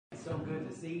so good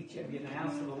to see each of you in the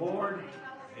house of the Lord.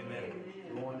 Amen.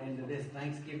 Going into this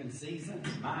Thanksgiving season.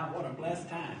 My, what a blessed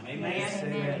time. Amen.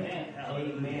 Amen.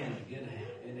 Amen. Good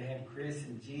to have Chris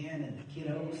and Jen and the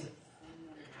kiddos.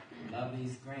 Love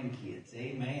these grandkids.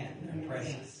 Amen. They're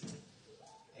precious.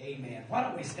 Amen. Why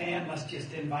don't we stand? Let's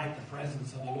just invite the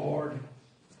presence of the Lord.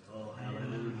 Oh,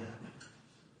 hallelujah.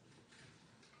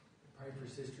 Pray for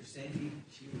Sister Cindy.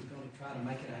 She was going to try to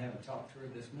make it. I haven't talked to her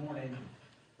this morning.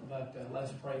 But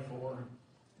let's pray for her.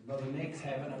 Brother Nick's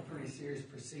having a pretty serious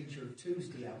procedure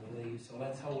Tuesday, I believe. So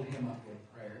let's hold him up in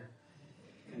prayer.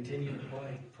 Continue to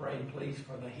pray, please,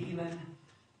 for the healing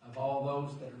of all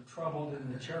those that are troubled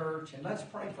in the church. And let's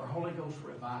pray for Holy Ghost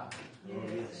revival.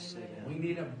 Yes. We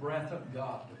need a breath of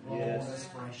God to blow on us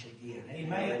fresh again. Amen.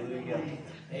 Hallelujah.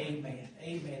 Amen.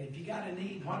 Amen. If you got a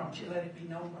need, why don't you let it be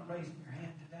known by raising your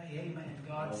hand today? Amen.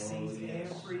 God sees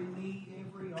every need,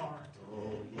 every heart.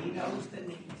 He knows the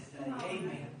need today.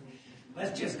 Amen.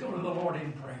 Let's just go to the Lord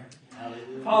in prayer.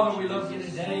 Hallelujah. Father, we love you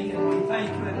today, and we thank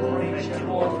you and praise you,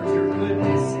 Lord, for your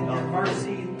goodness and your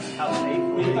mercy.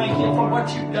 We thank you for what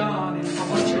you've done and for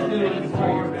what you're doing,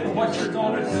 Lord, and what you're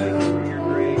going to do. For your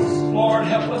grace. Lord,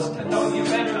 help us to know you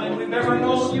better than we've ever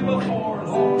known you before,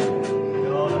 Lord.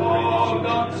 Oh,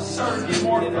 God, to serve you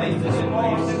more faithfully,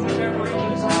 Lord, than we've ever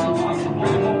even thought possible,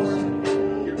 Lord.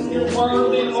 You're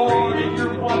worthy, Lord, and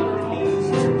you're wonderful.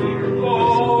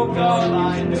 Oh, God,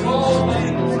 I can do all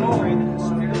things, Lord.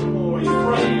 We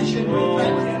praise you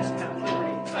and we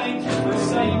thank you. Thank you for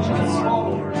saving us,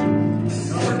 Lord.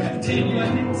 For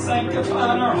continuing and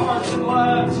sanctifying our hearts and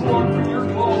lives, Lord, for your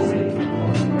glory.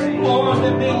 Lord,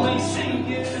 that men may see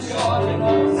you, God, in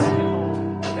us.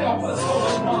 Help us,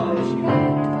 Lord, acknowledge you.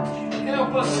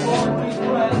 Help us, Lord, we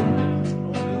pray.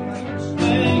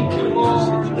 Thank you,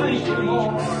 Lord. Thank you,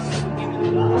 Lord.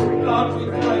 God, we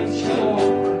praise you,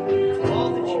 Lord.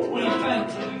 We thank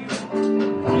you.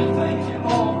 We thank you,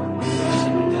 Lord. We bless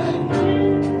you today.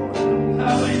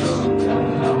 Hallelujah.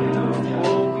 Hallelujah.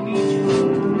 We need you.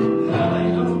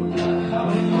 Hallelujah.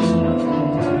 Hallelujah.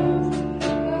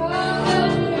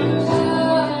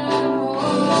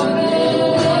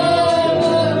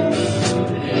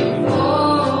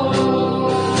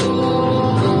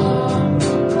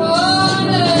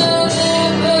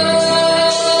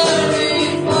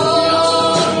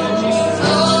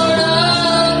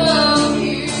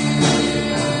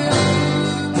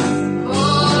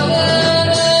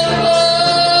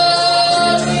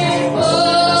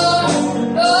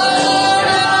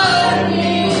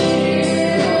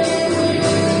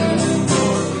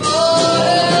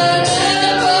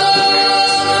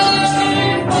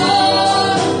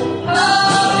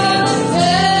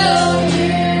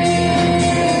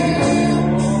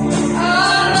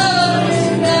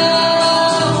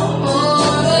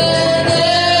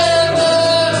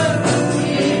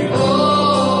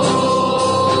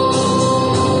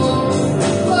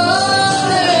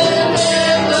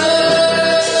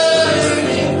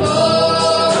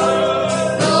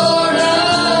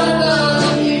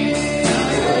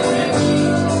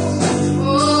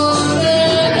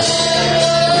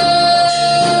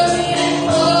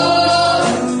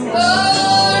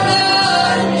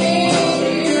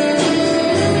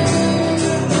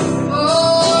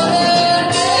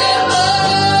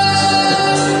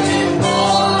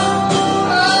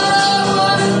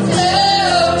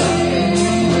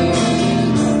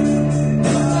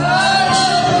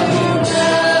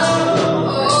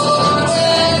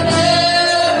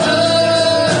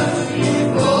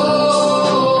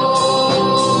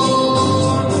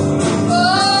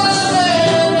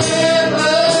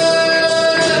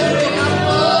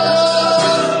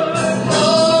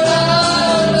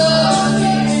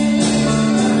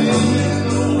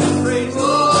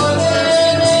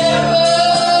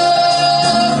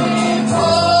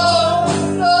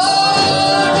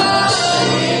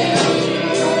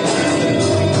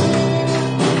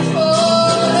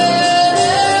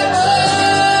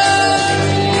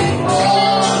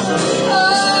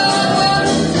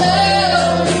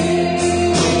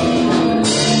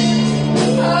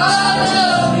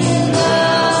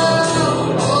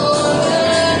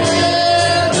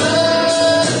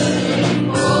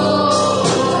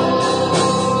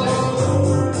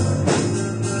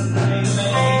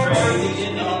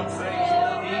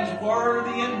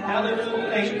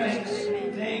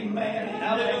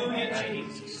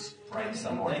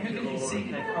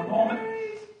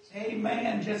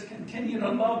 Amen. Just continue to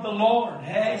love the Lord.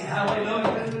 Hey,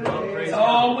 hallelujah. It's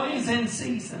always in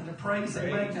season to praise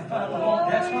and magnify the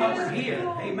Lord. That's why we're here.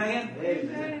 Amen.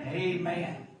 Amen.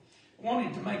 Amen. I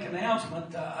wanted to make an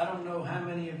announcement. I don't know how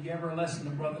many of you ever listened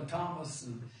to Brother Thomas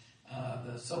and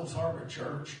the Souls Harbor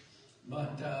Church,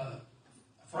 But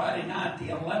Friday night,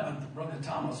 the 11th, Brother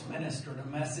Thomas ministered a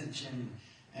message,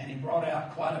 and he brought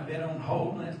out quite a bit on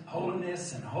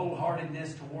holiness and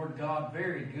wholeheartedness toward God.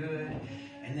 Very good.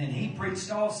 And then he preached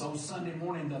also Sunday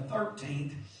morning, the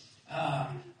 13th,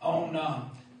 on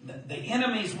the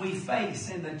enemies we face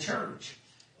in the church.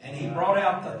 And he brought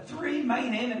out the three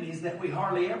main enemies that we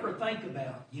hardly ever think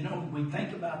about. You know, we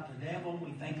think about the devil,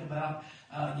 we think about,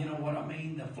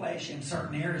 the flesh in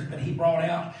certain areas. But he brought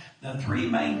out the three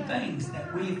main things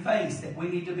that we face that we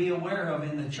need to be aware of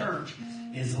in the church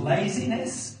is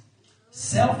laziness,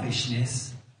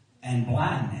 selfishness, and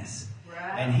blindness.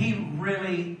 Right. And he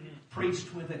really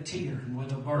preached with a tear and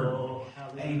with a verb. Oh,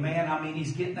 amen. I mean,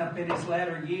 he's getting up in his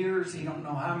latter years. He don't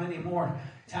know how many more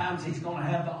times he's going to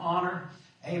have the honor,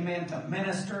 amen, to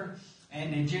minister.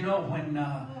 And did you know when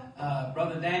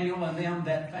Brother Daniel and them,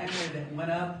 that family that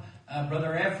went up,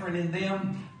 Brother Ephraim and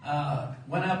them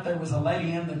went up, there was a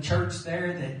lady in the church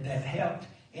there that helped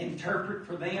interpret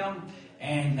for them.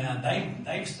 And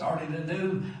they've started a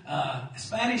new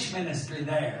Spanish ministry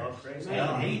there.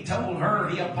 And he told her,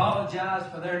 he apologized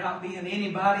for there not being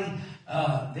anybody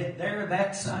there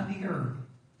that Sunday, or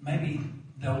maybe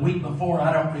the week before,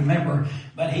 I don't remember.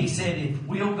 But he said, if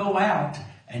we'll go out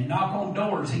and knock on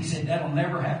doors, he said, that'll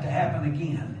never have to happen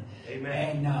again.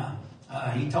 Amen.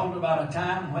 And he told about a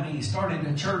time when he started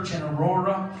a church in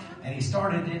Aurora, and he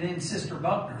started it in Sister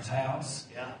Buckner's house.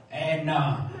 Yeah. And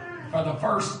for the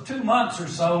first 2 months or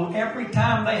so, every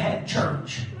time they had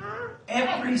church,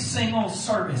 every single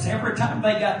service, every time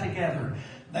they got together,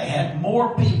 they had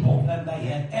more people than they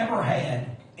had ever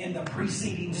had in the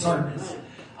preceding service,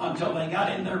 until they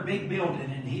got in their big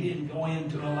building. And he didn't go in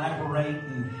to elaborate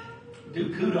and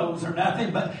do kudos or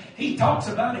nothing, but he talks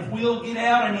about if we'll get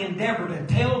out and endeavor to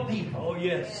tell people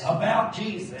about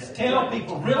Jesus, tell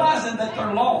people, realizing that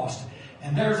they're lost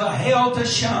and there's a hell to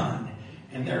shun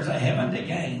and there's a heaven to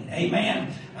gain.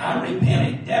 Amen. I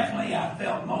repented. Definitely I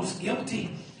felt most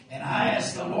guilty, and I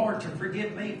asked the Lord to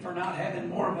forgive me for not having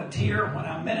more of a tear when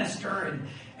I minister,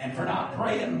 and for not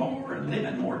praying more and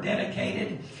living more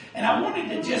dedicated. And I wanted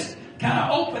to just kind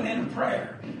of open in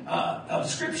prayer of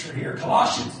Scripture here.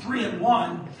 Colossians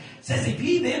 3:1 says, if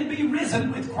ye then be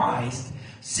risen with Christ,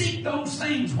 seek those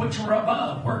things which are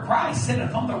above, where Christ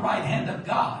sitteth on the right hand of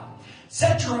God.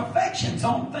 Set your affections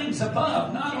on things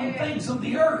above, not on things of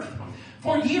the earth.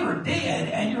 For ye are dead,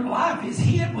 and your life is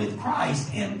hid with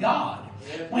Christ in God.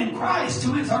 When Christ,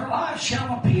 who is our life,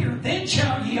 shall appear, then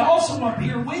shall ye also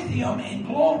appear with him in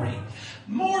glory.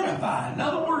 Mortify, in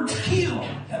other words, kill,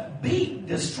 beat,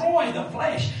 destroy the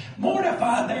flesh.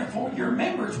 Mortify, therefore, your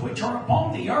members which are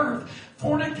upon the earth,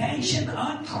 fornication,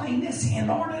 uncleanness,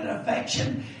 inordinate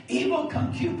affection, evil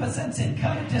concupiscence, and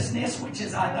covetousness, which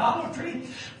is idolatry,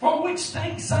 for which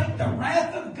things' sake the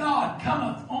wrath of God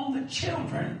cometh on the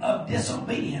children of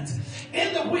disobedience,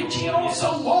 in the which ye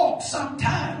also walked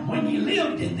sometime when ye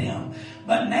lived in them.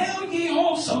 But now ye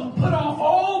also put off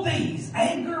all these,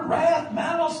 anger, wrath,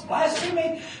 malice,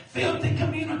 blasphemy, filthy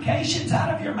communications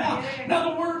out of your mouth. In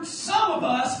other words, some of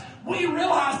us, we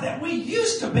realize that we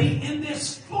used to be in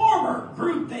this former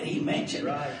group that he mentioned.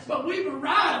 Right. But we've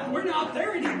arrived. We're not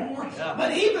there anymore. Yeah.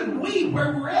 But even we,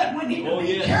 where we're at, we need to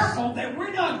be careful that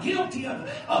we're not guilty of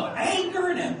anger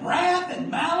and wrath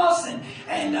and malice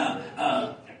and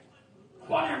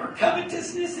whatever,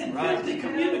 covetousness and filthy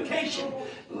communication.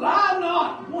 Lie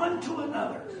not one to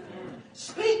another.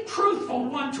 Speak truthful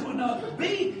one to another.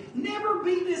 Never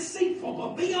be deceitful,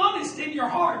 but be honest in your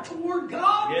heart toward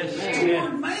God,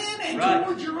 toward man, and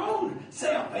toward your own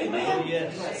self.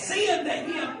 Amen. Seeing that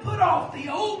ye have put off the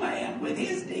old man with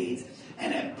his deeds,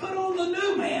 and have put on the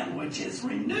new man, which is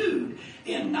renewed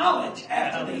in knowledge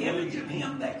after the image of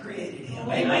him that created him.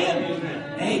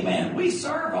 Amen. Amen. We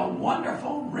serve a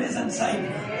wonderful risen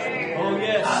Savior. Oh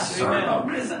yes. I serve a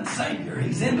risen Savior.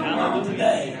 He's in the world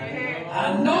today.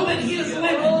 I know that he is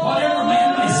living, whatever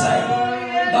man may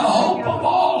say. The hope of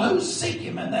all who seek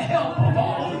him, and the help of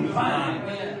all who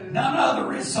find. None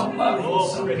other is so loving,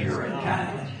 so pure and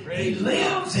kind. He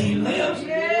lives.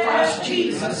 Christ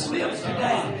Jesus lives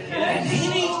today. And he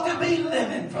needs to be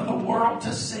living for the world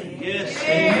to see. Yes.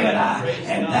 And you and I.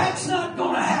 And that's not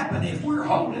going to happen if we're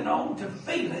holding on to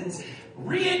feelings,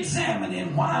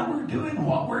 re-examining why we're doing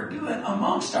what we're doing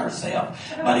amongst ourselves.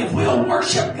 But if we'll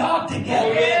worship God together,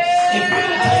 if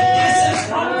we'll take this as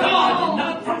from God and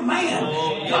not from man,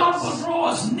 God will draw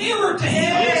us nearer to Him,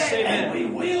 Yes, amen. and we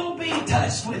will be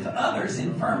touched with others'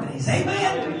 infirmities.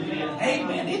 Amen.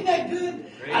 Amen. Isn't that good?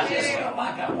 I just felt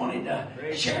like I wanted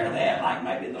to share that, like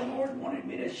maybe the Lord wanted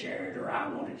me to share it, or I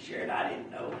wanted to share it. I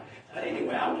didn't know. But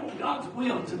anyway, I want God's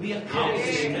will to be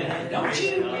accomplished today, don't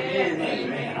you?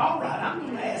 Amen. All right, I'm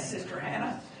going to ask Sister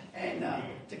Hannah and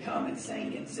to come and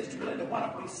sing. And Sister Linda, why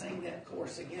don't we sing that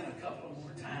chorus again a couple of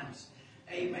more times?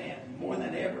 Amen. More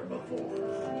than ever before.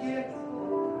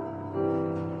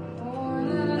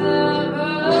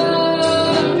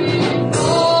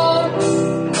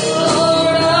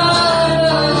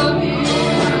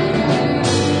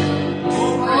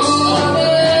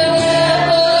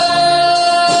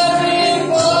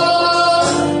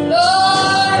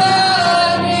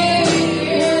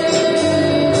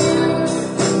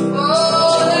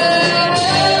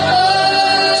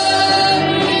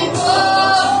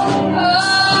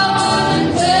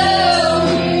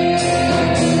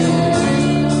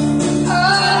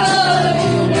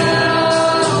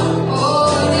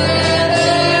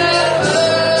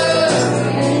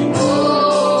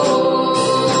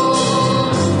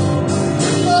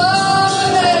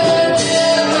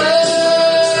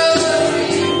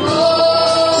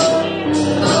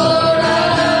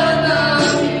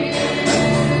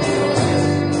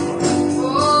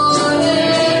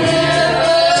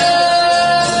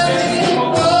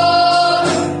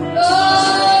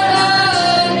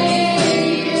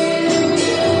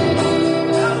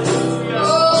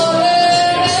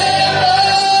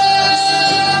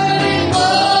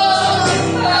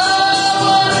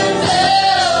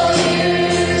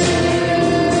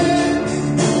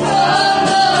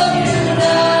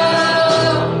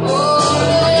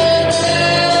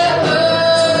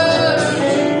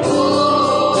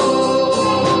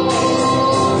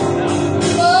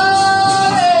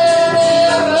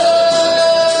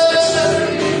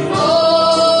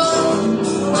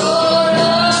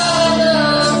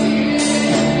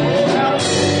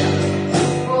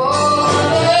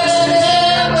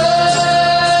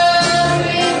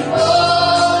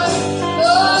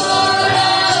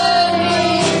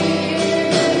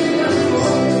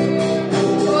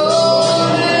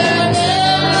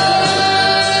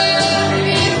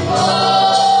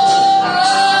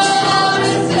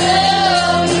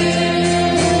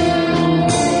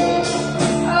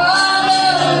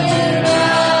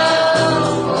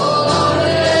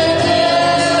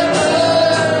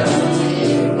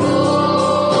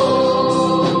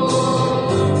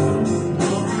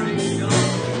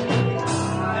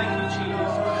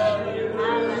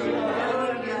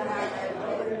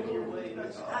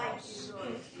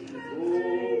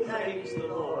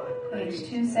 Page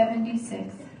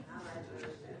 276.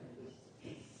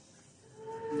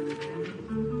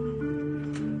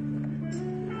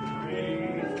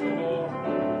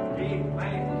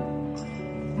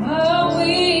 Oh,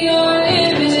 we are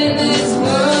living in this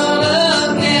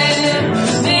world again.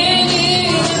 Many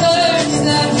words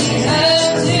that we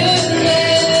have to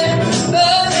live,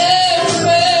 but there's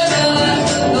forever at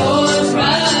the Lord's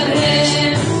right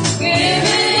hand.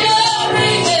 Giving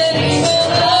everything He will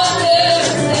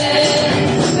understand.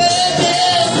 But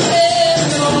there's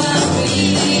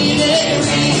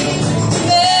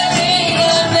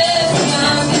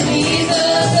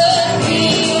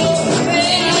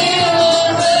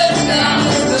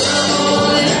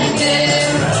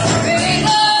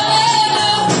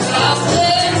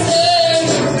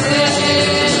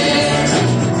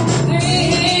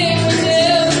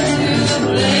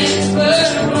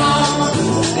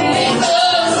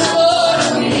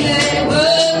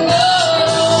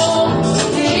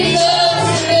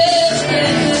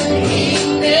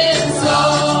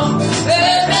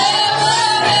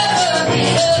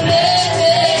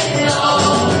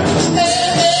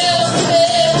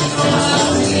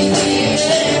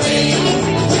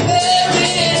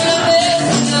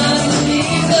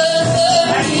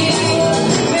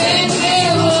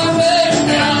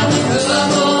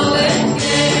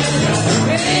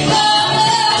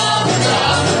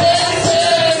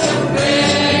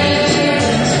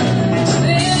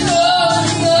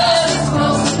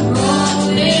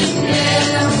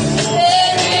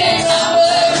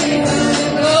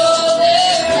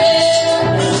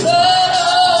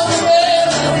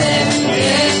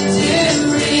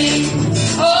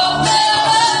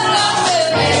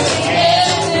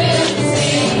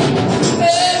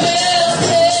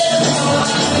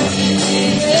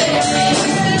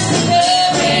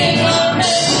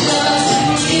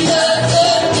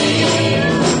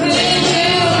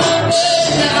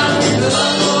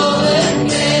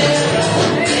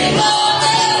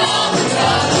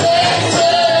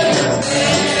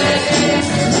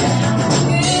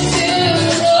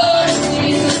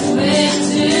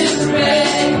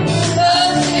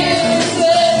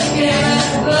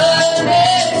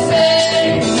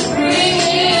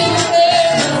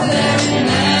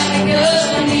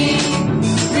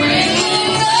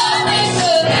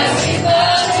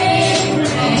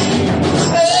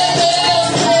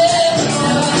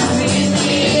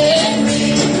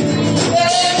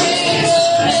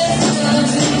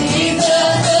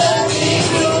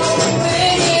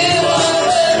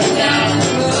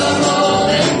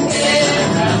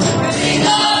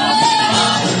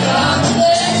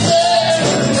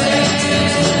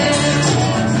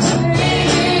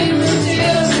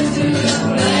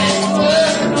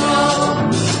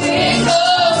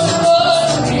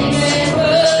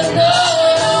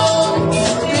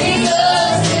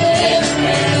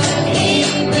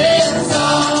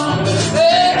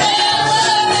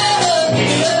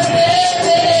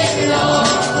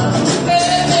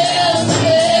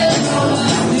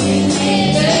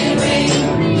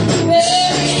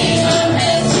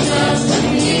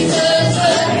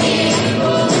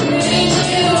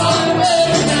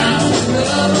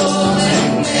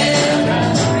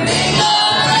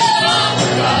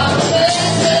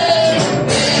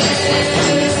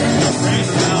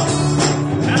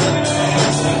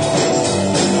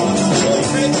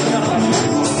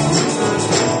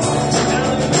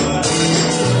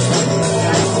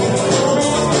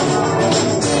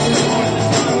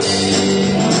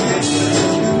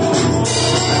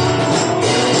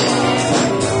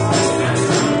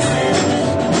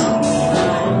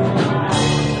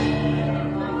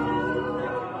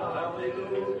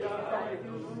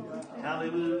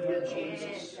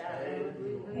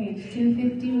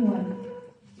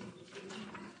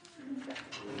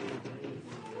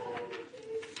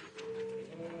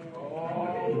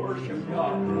worship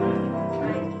God.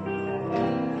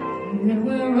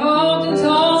 We're often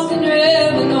tossed and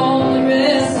driven on the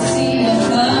restless sea and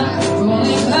time,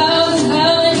 rolling clouds and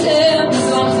howling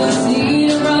tempests off the sea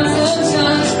to run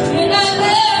sunshine. In that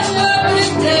last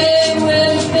perfect day when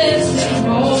the fish they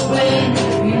roll away,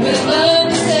 we will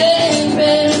understand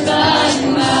better by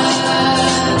and by.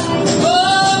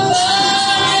 Oh, by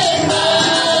and by,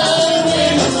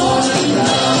 when the morning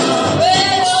comes,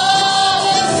 when all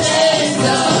the saints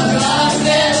of God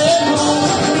gather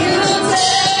home, we will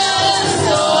tell the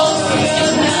story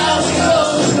of how we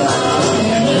overcome,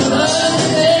 and we'll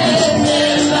understand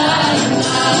better by and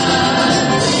by.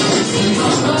 We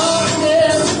will all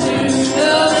tell the truth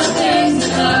of the things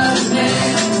that life has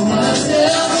meant. We'll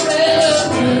tell the way of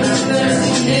truth,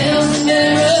 thirsty hills and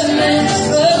barren lands.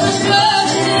 But we're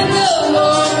trusting in the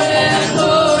Lord and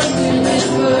according to His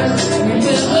word, we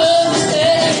will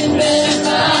understand better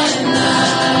by and by.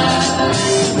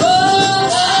 Oh,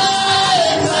 by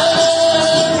and by,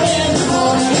 when the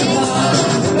morning comes,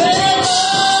 when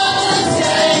all the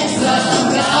saints of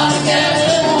God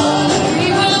gather home, we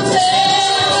will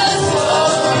tell the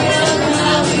story of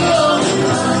how we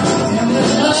overcome, and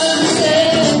we'll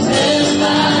understand better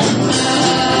by and by.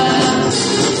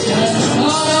 Just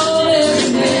follow every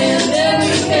man that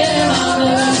we cannot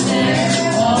understand,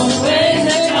 all the ways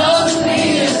that God will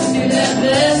lead us to that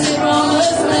blessed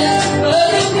promised land. But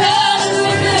if God is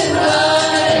with us,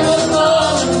 right, we'll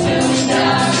follow till we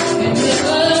die, and we'll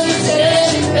understand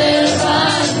it better by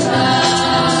and by.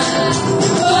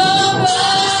 Oh, by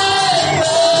and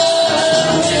by,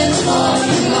 when the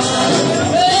morning comes,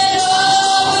 when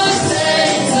all the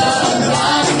saints of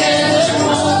God gather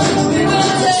home, we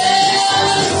will tell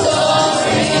the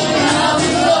story of how we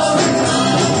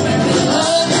overcome, and we'll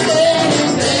understand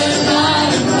it better by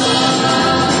and by.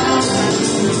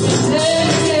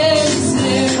 Take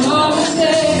sin, all the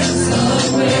days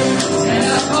somewhere, and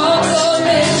our hearts are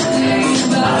made clean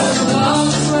by the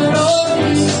promise we're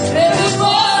holding. Every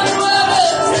morning we'll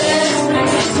attend, bring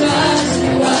His light to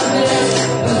our bed,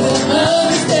 but we'll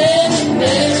understand it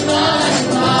better by and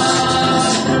by.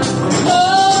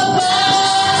 Oh, by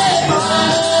and by,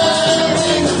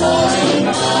 when the morning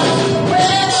comes,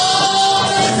 when all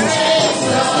the saints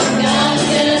of God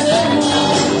gather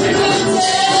home, we will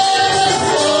tell the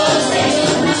story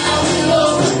of how we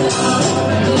overcome,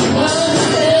 and we'll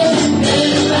understand it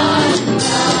better by and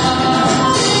by.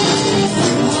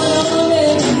 All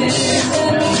every day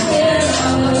that we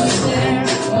cannot understand,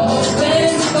 all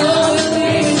ways of God will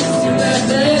lead us to that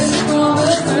blessed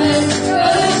promised land.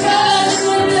 But if God is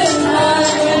with us, right,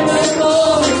 when we're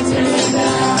going to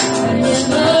die, and we'll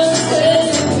understand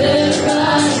it better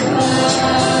by and by.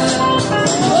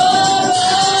 Oh, by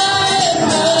and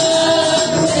by,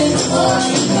 when the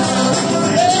morning comes,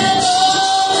 when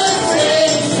all the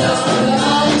saints of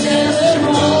God gather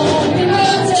home, we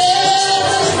will tell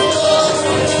the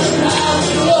story of how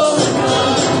we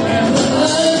overcome, and we'll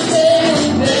understand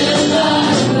it better by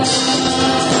and by.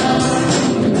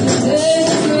 Take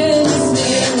with us,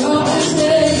 always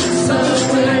take us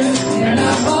somewhere, and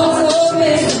our hearts are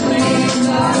made clean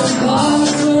by the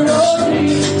promise we're holding.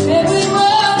 Every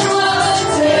morning we'll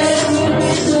attend, when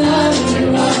we climb to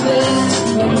our bed,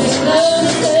 but we'll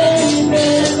understand it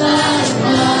better by and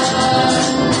by.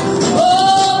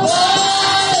 Oh, by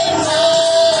and by,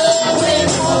 when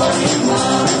the morning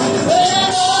comes, when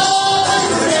all the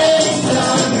saints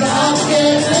of God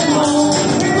gather home,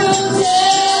 we will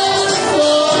tell the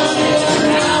story of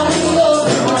how we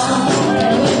overcome,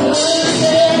 and we'll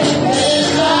understand it better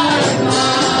by and by.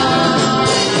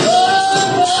 Oh,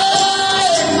 by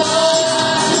and by,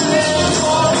 when the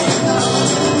morning comes,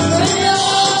 when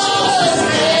all the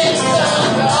saints of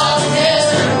God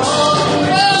gather home, we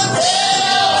will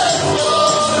tell the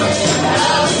story of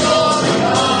how we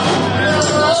overcome, and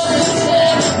we'll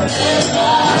understand it better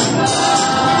by and by.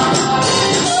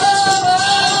 Oh, by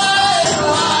and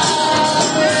by,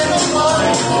 when the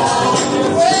morning comes,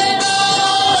 when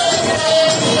all the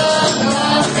saints of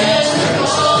God gather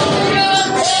home, we will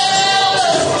tell the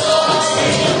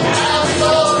story of how we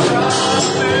overcome,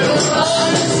 and we'll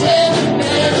understand it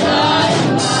better by and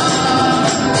by.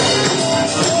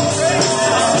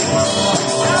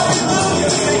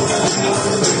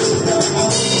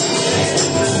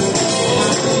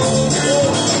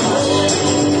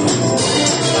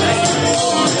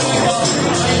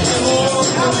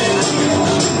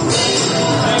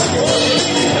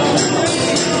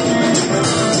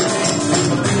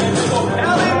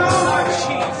 Hallelujah,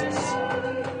 Jesus.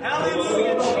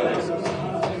 Hallelujah, Jesus.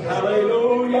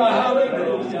 Hallelujah,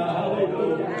 hallelujah,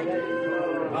 hallelujah.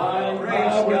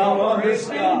 Praise God, praise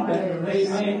God.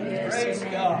 Amen. Praise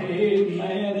God.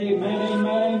 Amen, amen,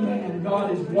 amen, amen.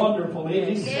 God is wonderful,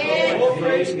 isn't He? Oh,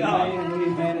 praise God.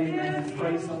 Amen, amen.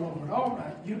 Praise the Lord. All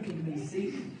right, you can be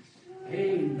seated.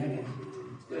 Amen.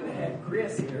 It's good to have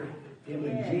Chris here. Him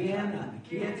and Jen and the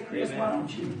kids. Chris, why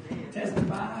don't you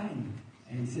testify?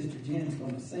 And Sister Jen's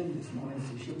going to sing this morning,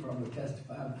 so she'll probably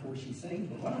testify before she sings.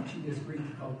 But why don't you just greet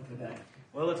the folk today?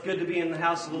 Well, it's good to be in the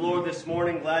house of the Lord this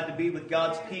morning. Glad to be with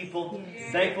God's people.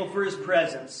 Thankful for His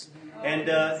presence. And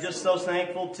just so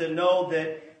thankful to know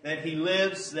that He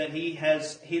lives, that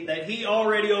He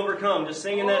already overcome. Just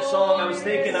singing that song, I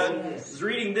was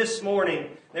reading this morning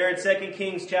there in 2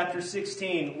 Kings chapter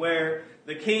 16, where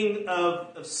the king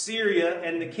of Syria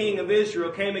and the king of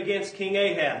Israel came against King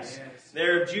Ahaz,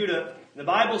 there of Judah. The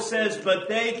Bible says, but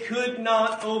they could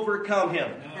not overcome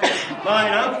him.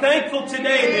 And I'm thankful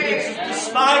today that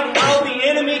despite how the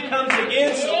enemy comes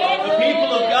against the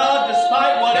people of God,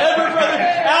 despite whatever, Brother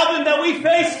Alvin, that we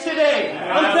face today,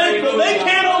 I'm thankful they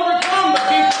can't overcome the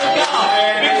people of God,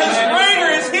 because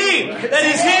greater is He that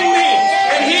is in me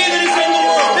and He that is in the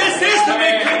world. This is the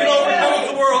victory that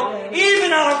overcomes the world,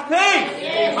 even our faith.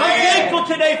 I'm thankful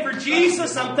today for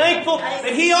Jesus. I'm thankful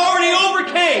that He already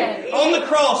overcame on the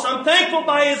cross. I'm thankful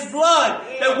by His blood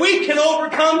that we can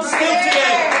overcome still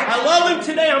today. I love Him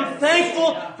today. I'm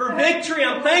thankful for victory.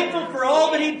 I'm thankful for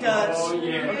all that He does.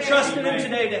 I'm trusting Him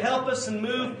today to help us and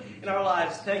move in our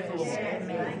lives. Thank the Lord.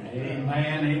 Amen,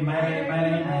 amen, amen,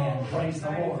 amen. Praise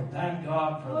the Lord. Thank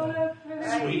God for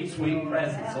the sweet, sweet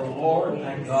presence of the Lord.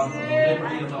 Thank God for the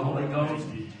liberty of the Holy Ghost.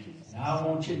 And I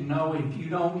want you to know, if you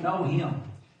don't know Him,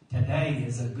 today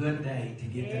is a good day to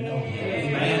get to know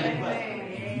Him. Amen.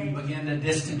 If you begin to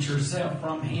distance yourself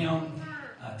from Him,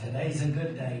 today's a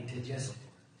good day to just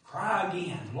cry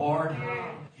again. Lord,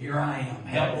 here I am.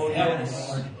 Help me,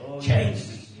 Lord. Change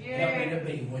me. Help me to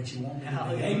be what you want me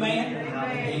to be. Amen.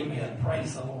 Amen.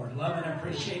 Praise the Lord. Love and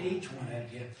appreciate each one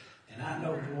of you. And I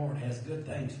know the Lord has good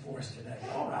things for us today.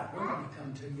 All right, we're going to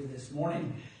come to you this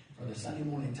morning for the Sunday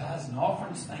morning tithes and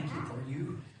offerings. Thank you for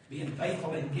you being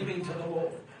faithful and giving to the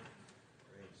Lord.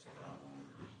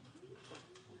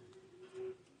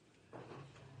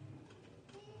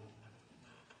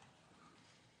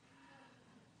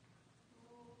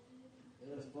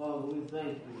 Yes, Father, we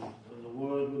thank you. And the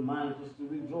word reminds us to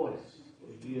rejoice,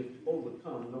 for He has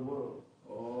overcome the world.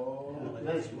 Oh,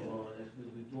 thank you, Lord, as we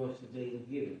rejoice today in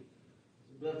giving.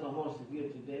 Bless our hearts to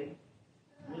give today.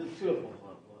 Really cheerful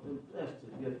heart, Lord. And bless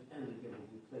the gift and the giver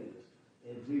we pray this.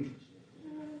 In Jesus'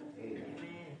 name.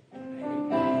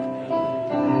 Amen.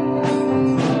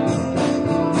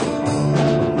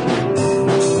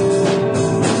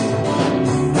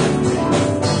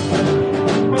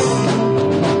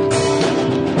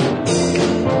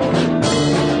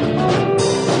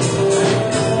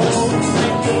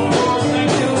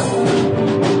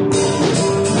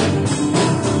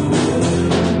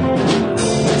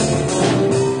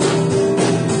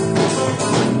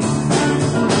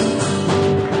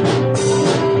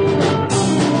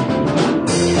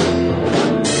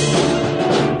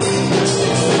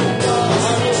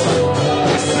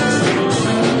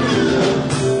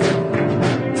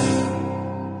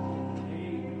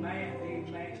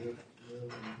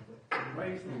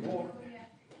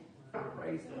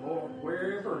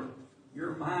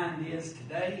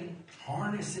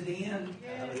 Harness it in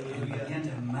and begin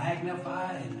to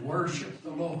magnify and worship the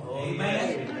Lord.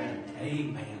 Amen.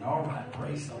 Amen. All right.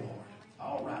 Praise the Lord.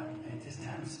 All right. At this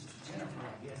time, Sister Jennifer,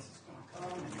 I guess, is going to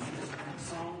come and lead us in a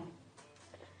song.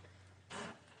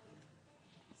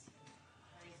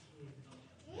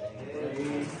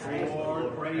 Praise the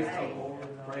Lord. Praise the Lord.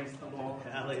 Praise the Lord.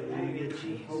 Hallelujah,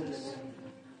 Jesus.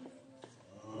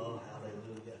 Oh,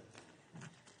 hallelujah.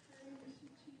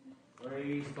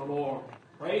 Praise the Lord.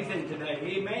 Praise Him today.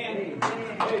 Amen.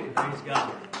 Amen. Praise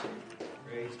God.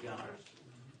 Praise God.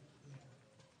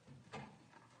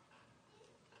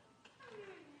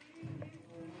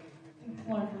 Thank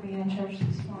the Lord for being in church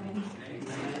this morning.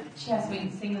 Amen. She asked me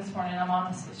to sing this morning. I'm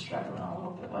honestly struggling a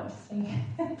little bit what to sing.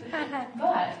 But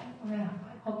we're going to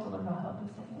hope the Lord will help us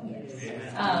anyway.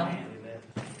 Amen.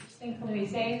 Just thankful to be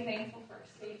saved. Thankful for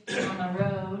safety on the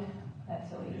road.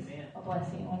 That's always a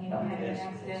blessing when you don't have any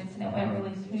accidents, and it went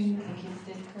really smooth. The kids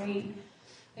did great.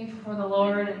 Thankful for the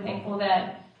Lord, and thankful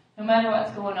that no matter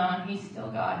what's going on, He's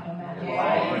still God, no matter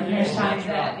what. And there's times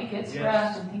that it gets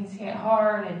rough and things get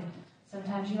hard, and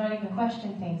sometimes you might even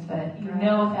question things, but you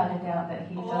know without a doubt that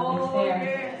He's always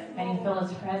there, and you feel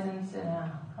His presence. And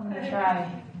I'm going to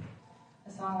try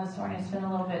a song this morning. It's been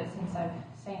a little bit since I've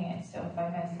sang it, so if I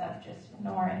mess up, just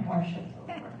ignore it and worship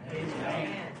the Lord.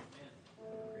 Amen.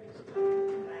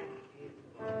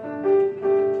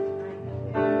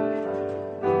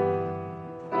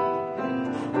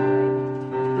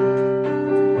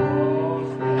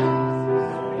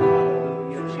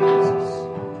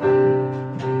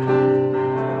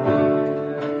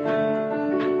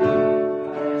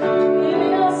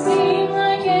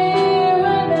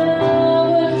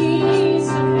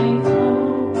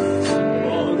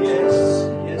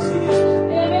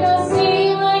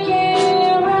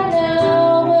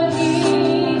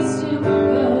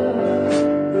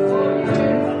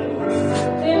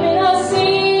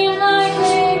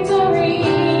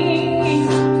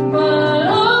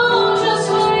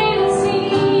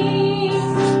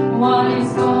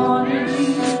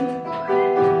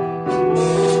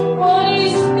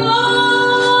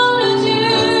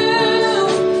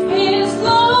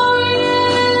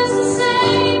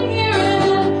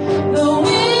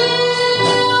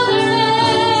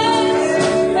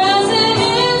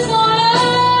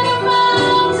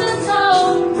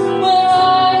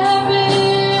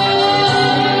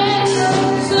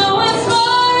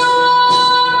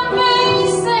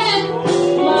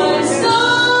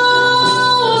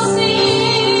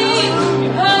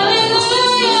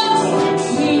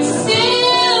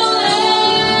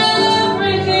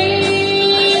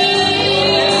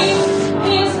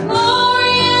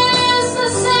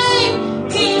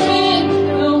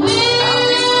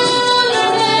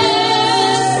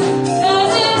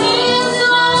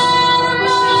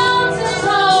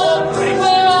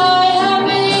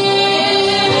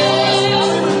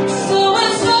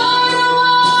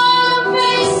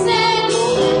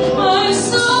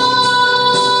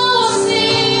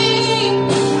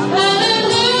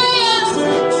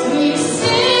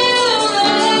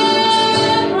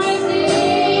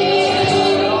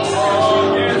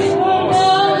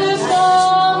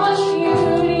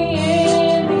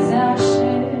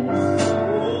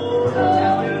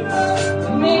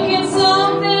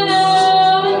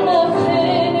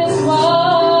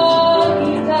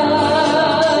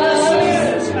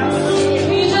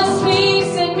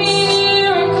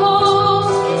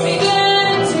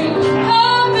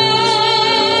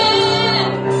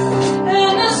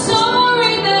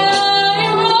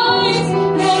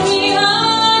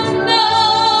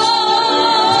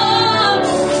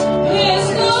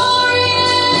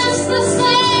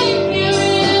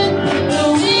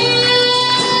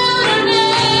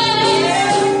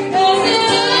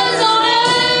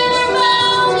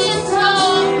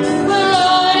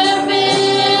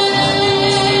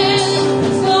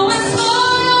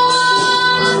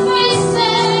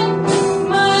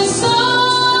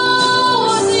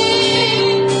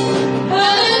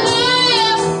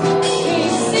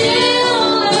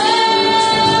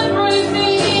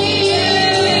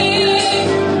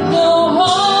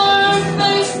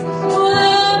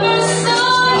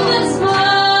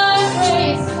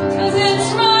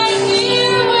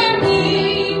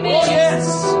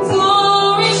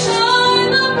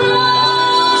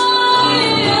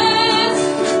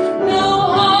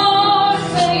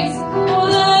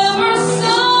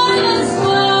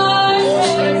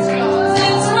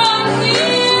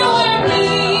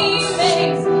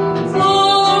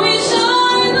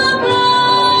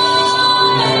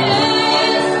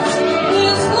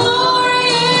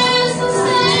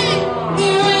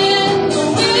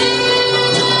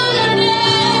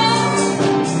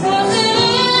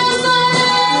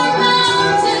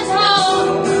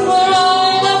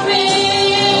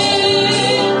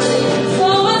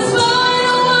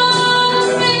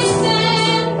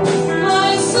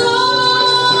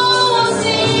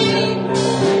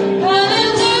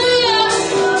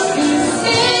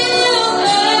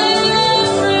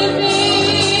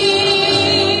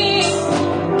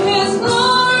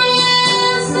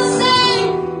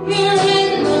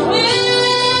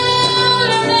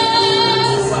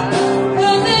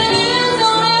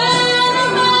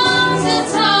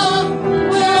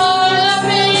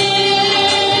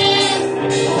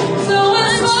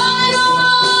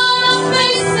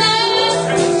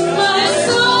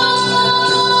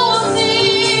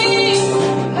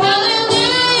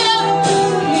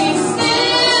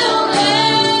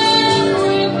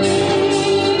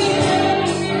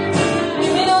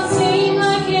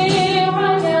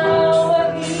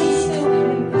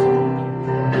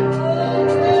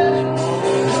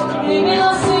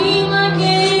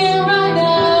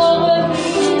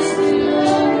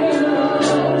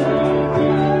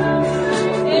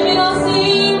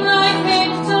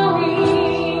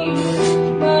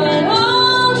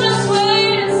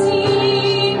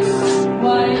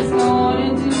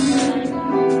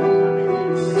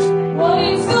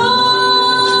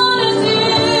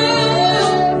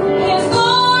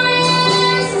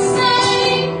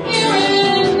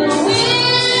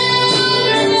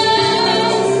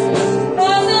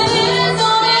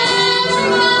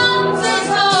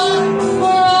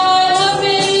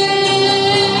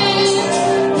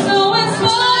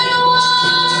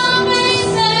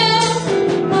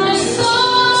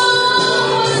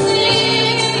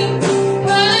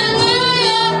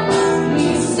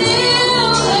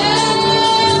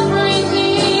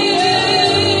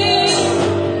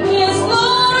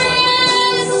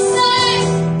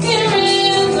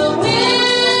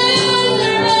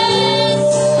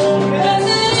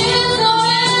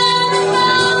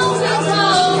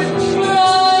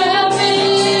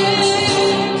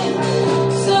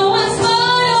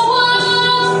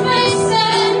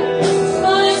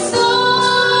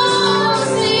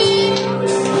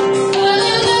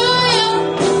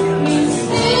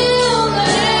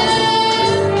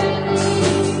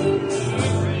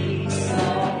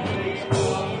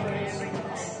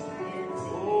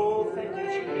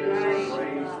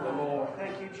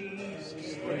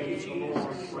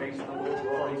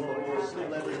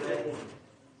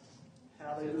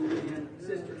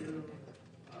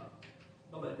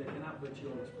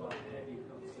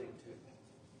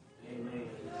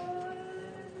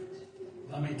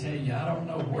 Let me tell you, I don't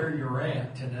know where you're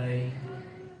at today,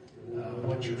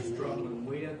 what you're struggling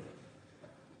with,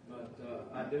 but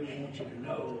I do want you to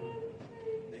know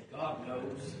that God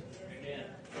knows.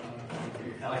 If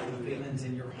you're fighting feelings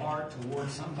in your heart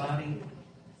towards somebody,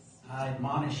 I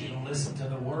admonish you to listen to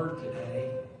the word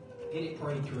today. Get it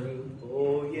prayed through.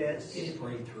 Oh, yes. Get it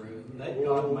prayed through. Let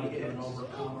God make you an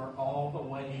overcomer all the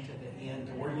way to the end,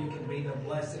 to where you can be the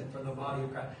blessed for the body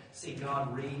of Christ. See,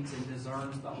 God reads and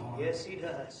discerns the heart. Yes, He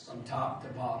does. From top to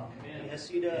bottom. Yes,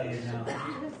 He does.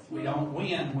 And we don't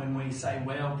win when we say,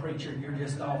 well, preacher, you're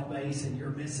just off base and you're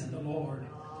missing the Lord.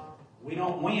 We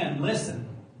don't win. Listen,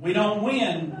 we don't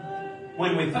win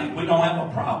when we think we don't have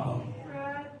a problem.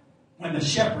 When the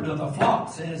shepherd of the flock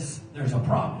says there's a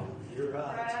problem. You're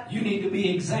right. You need to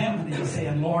be examining and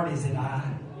saying, Lord, is it I?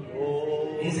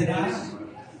 Oh, Is it I?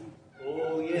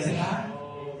 Oh, yes. Is it I?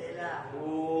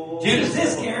 Oh, Judas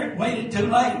Iscariot waited too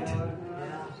late.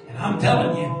 And I'm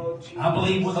telling you, I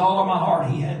believe with all of my heart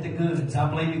he had the goods. I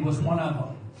believe he was one of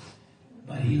them.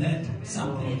 But he let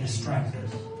something distract him.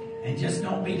 And just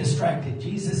don't be distracted.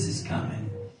 Jesus is coming.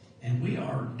 And we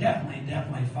are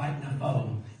definitely fighting a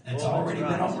foe that's already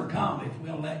been overcome if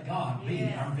we'll let God be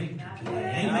our victor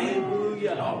today. Amen.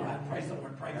 Hallelujah. All right, praise the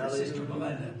Lord. Pray for Sister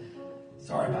Belinda.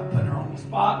 Sorry about putting her on the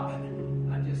spot, but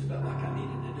I just felt like I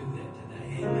needed to do that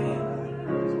today. Amen.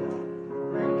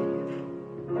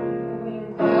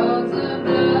 Clouds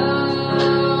abound,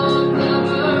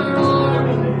 never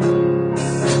warning.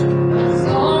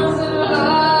 Storms of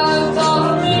life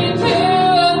toss me to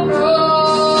and fro.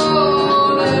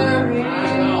 There is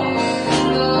no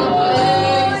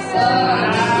place I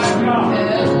can go.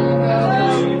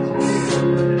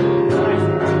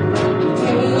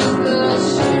 Use the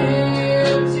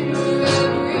shield to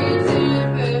every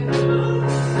tempest.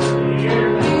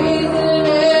 He's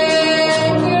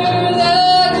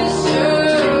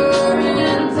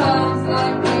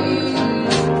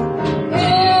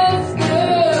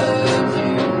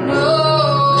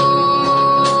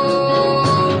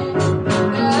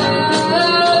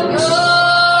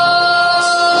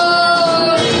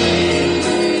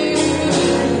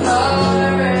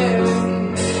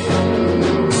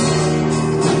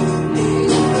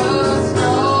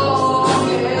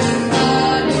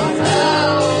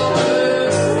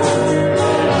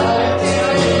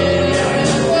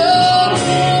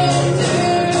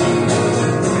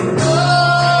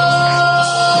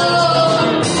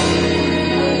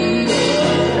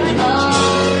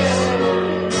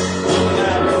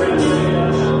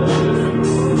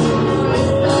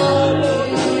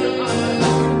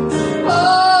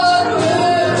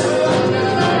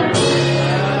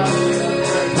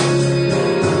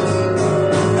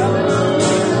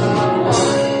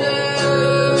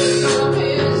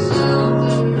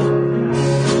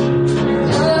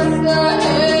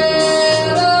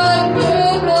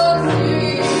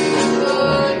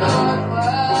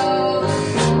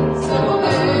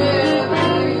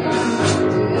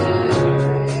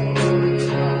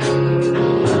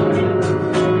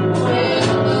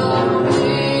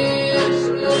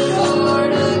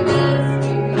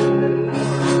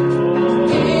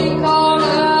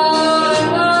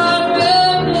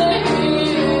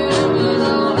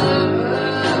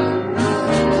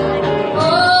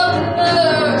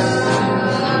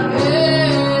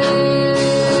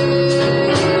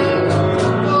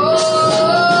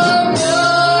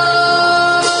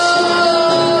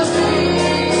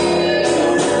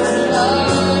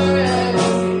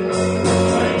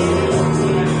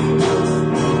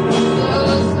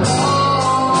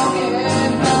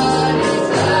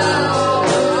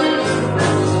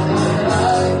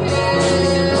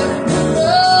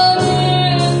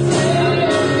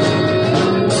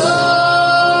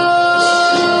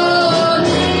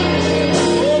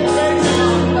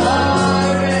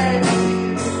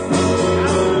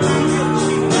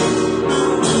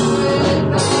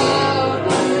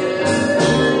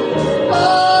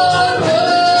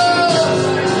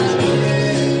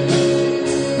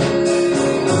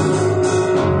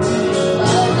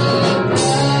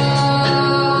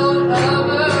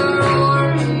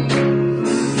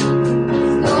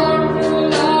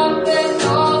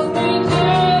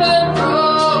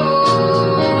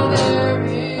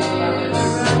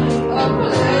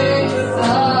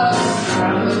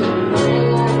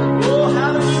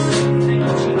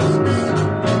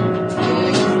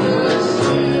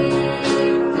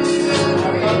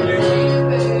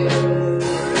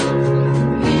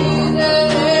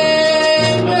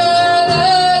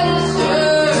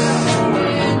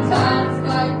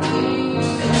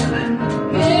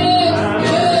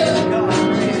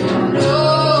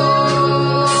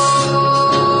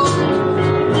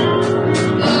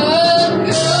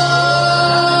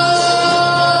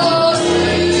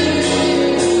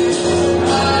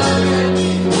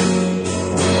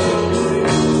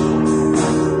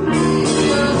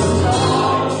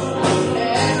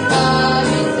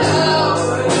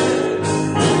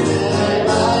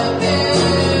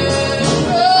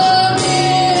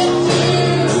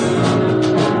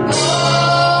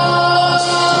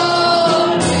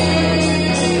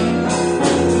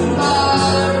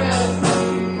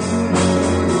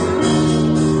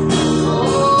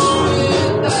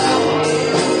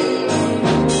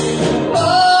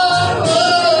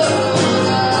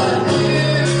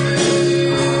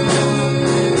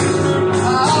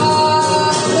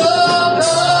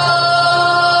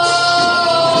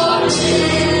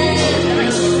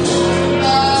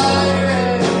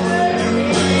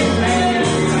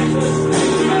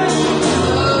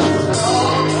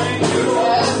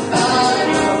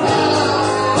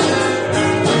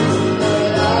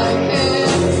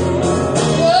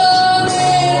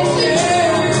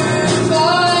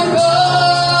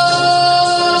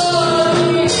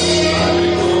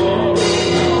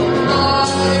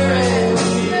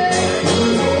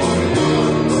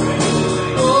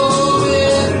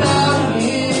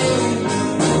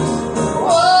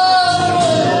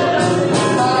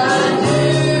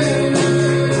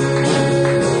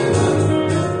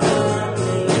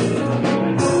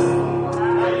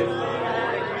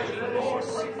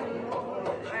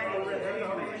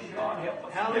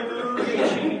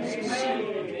Hallelujah.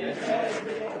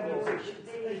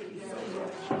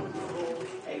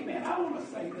 Amen. I want to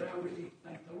say that I really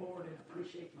thank the Lord and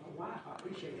appreciate my wife. I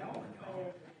appreciate all of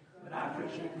y'all. But I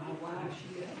appreciate my wife.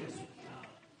 She is just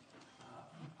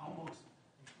almost.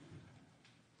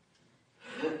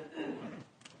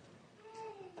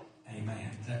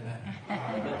 Amen. Is that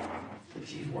better?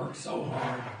 She's worked so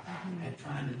hard at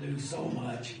trying to do so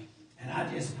much. And I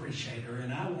just appreciate her.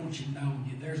 And I want you to know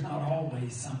there's not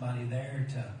always somebody there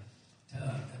to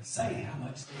say how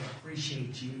much they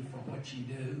appreciate you for what you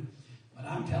do. But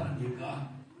I'm telling you, God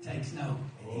takes note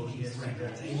and He keeps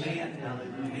records. Amen.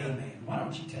 Amen. Why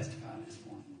don't you testify this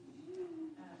morning?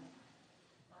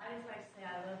 I just like to say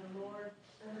I love the Lord.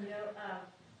 You know,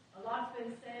 a lot's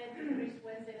been said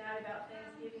Wednesday night about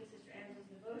Thanksgiving. Sister Angela's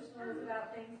devotional is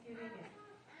about Thanksgiving. And,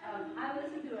 I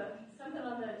listened to something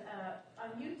on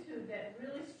YouTube that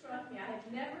really struck me. I had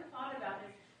never thought about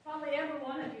this. Probably every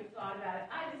one of you have thought about it.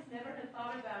 I just never had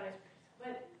thought about it.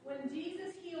 But when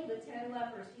Jesus healed the 10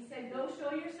 lepers, He said, "Go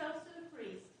show yourselves to the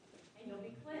priest, and you'll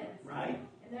be cleansed." Right.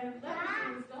 And their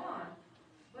leprosy was gone.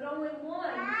 But only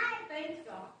one thanked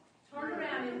God. Turned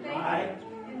around and thanked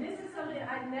Him. And this is something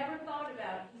I'd never thought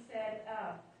about. He said,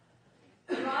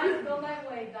 "Arise, go thy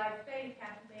way, thy faith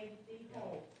hath made thee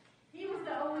whole." He was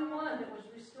the only one that was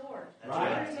restored.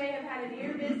 Right. Others may have had an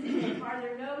ear missing, or part of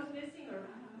their nose missing, or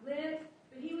limbs,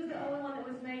 but he was the only one that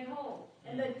was made whole.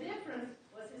 And the difference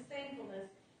was his thankfulness.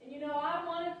 And you know, I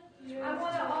want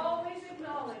to always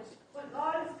acknowledge what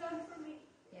God has done for me.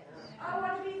 I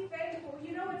want to be thankful.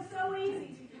 You know, it's so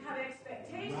easy to have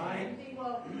expectations and think,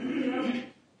 well, you know,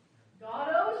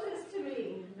 God owes this to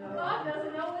me. God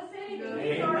doesn't owe us anything.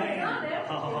 He's already done it.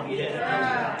 Oh,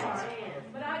 yeah.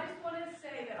 But I just want to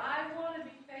say that I want to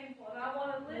be thankful, and I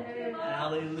want to lift Him up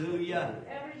Hallelujah.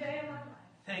 every day of my life.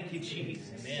 Thank you,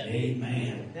 Jesus.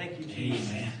 Amen. Thank you, Jesus.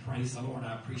 Amen. Praise the Lord.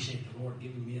 I appreciate the Lord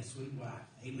giving me a sweet wife.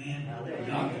 Amen.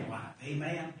 Godly wife.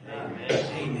 Amen.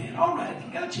 Amen. All right. If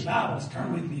you got your Bibles,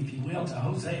 turn with me, if you will, to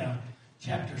Hosea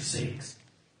chapter 6.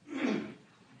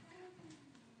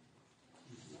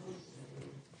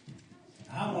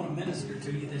 I want to minister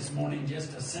to you this morning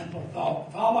just a simple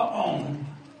thought. Follow on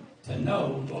to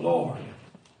know the Lord.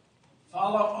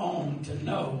 Follow on to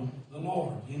know the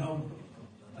Lord. You know,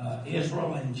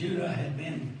 Israel and Judah had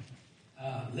been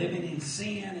living in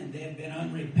sin, and they had been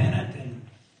unrepentant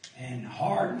and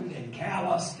hardened and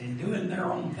calloused and doing their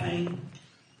own thing.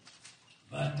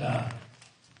 But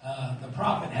the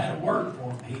prophet had a word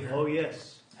for them here. Oh,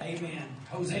 yes. Amen.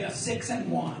 Hosea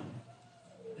 6:1.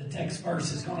 The text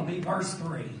verse is going to be verse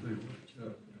 3.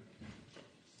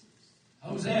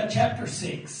 Hosea chapter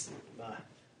 6.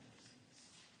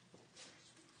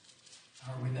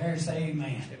 Are we there? Say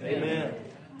amen. Amen.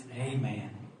 Amen.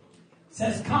 It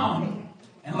says, "Come,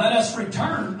 and let us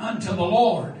return unto the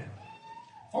Lord.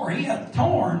 For He hath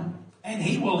torn, and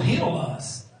He will heal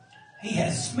us. He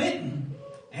hath smitten,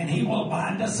 and He will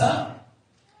bind us up.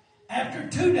 After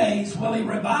 2 days will He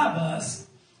revive us.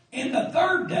 In the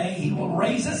 3rd day He will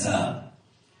raise us up,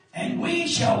 and we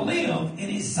shall live in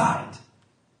His sight."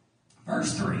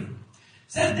 Verse 3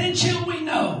 says, "Then shall we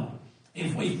know,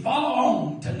 if we follow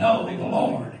on to know the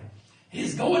Lord.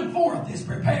 His going forth is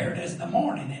prepared as the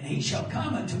morning, and He shall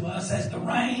come unto us as the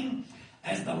rain,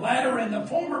 as the latter and the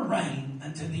former rain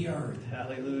unto the earth."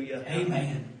 Hallelujah.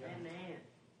 Amen.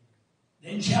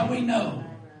 Then shall we know,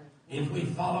 if we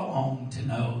follow on to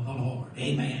know the Lord.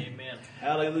 Amen. Amen.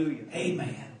 Hallelujah.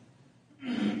 Amen.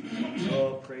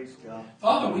 Oh, praise God.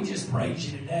 Father, we just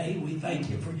praise You today. We thank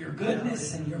You for Your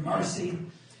goodness and Your mercy.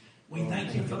 We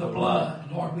thank You for the blood.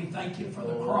 Lord, we thank You for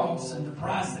the cross and the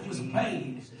price that was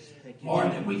paid.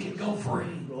 Lord, that we could go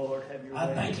free. I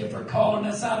thank You for calling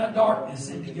us out of darkness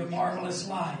into Your marvelous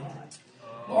light.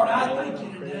 Lord, I thank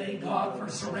You today, God, for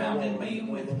surrounding me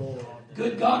with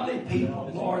good, godly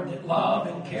people, Lord, that love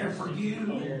and care for You.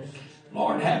 And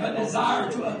Lord, have a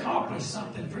desire to accomplish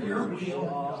something for Your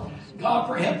will. God,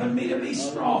 for helping me to be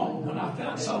strong when I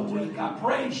felt so weak. I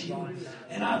praise You,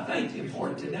 and I thank You for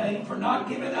it today, for not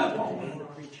giving up on me.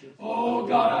 Oh,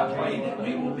 God, I pray that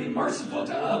we will be merciful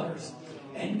to others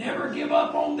and never give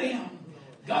up on them.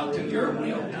 God, to Your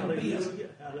will can be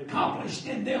accomplished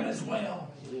in them as well.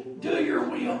 Do Your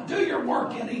will, do Your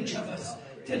work in each of us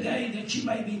today, that You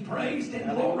may be praised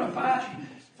and glorified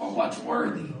for what's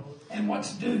worthy and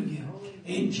what's due You.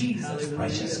 In Jesus'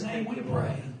 precious name we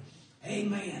pray.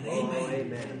 Amen,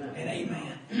 amen, and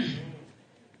amen.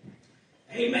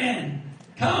 Amen.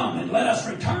 Come and let us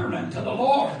return unto the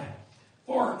Lord.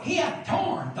 For He hath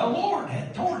torn, the Lord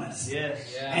hath torn us.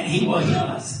 Yes. And He will heal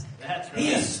us. That's right.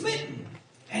 He is smitten,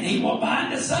 and He will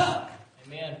bind us up.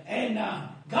 Amen. And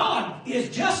God is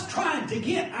just trying to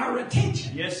get our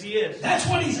attention. Yes, He is. That's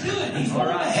what He's doing. He's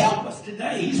wanting to help us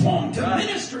today. He's wanting to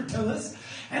minister to us.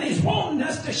 And He's wanting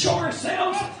us to show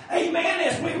ourselves, amen,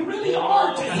 as we really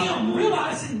are to Him,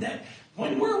 realizing that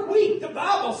when we're weak, the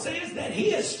Bible says that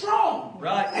He is strong.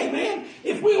 Right. Amen.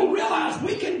 If we'll realize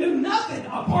we can do nothing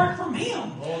apart from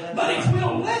Him. But if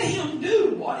we'll let Him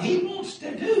do what He wants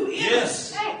to do in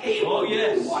us, He will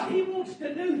do what He wants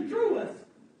to do through us.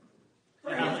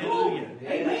 For His glory.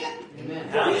 Amen.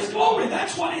 For His glory.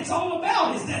 That's what it's all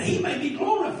about, is that He may be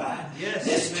glorified. Yes.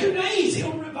 This 2 days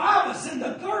He'll revive us, and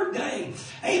the third day,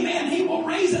 amen, He will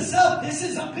raise us up. This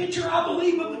is a picture, I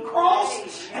believe, of the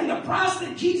cross and the price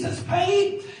that Jesus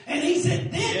paid. And He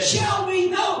said, then shall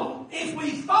we know, if we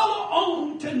follow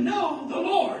on to know the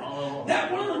Lord.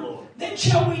 That word, then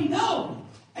shall we know.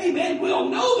 Amen. We'll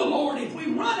know the Lord if we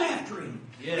run after Him.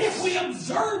 Yes. If we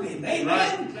observe Him,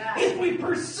 amen. Right. If we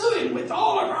pursue Him with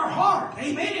all of our heart,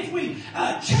 amen. If we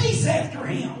chase after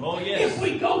Him, if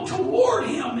we go toward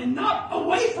Him and not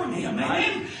away from Him,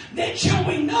 amen. Then shall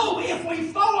we know, if we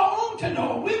follow on to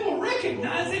know, we will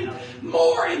recognize Him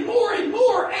more and more and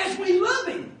more as we love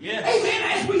Him. Yes. Amen.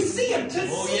 As we see Him, to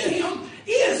see Him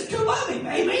is to love Him,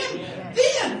 amen.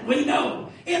 Then we know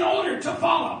in order to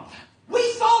follow. We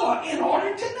follow in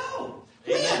order to know.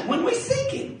 When we seek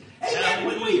Him. Amen.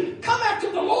 When we come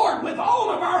after the Lord with all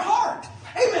of our heart.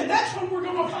 Amen. That's when we're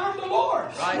going to find the Lord.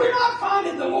 Right. We're not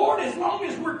finding the Lord as long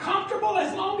as we're comfortable,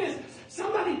 as long as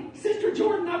somebody, Sister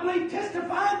Jordon, I believe,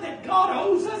 testified that God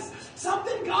owes us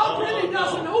something. God really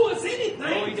doesn't owe us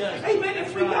anything. He does. Amen.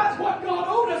 If we got what God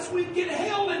owed us, we'd get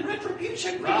hell and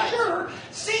retribution for sure.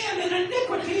 Sin and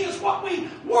iniquity is what we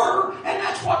were, and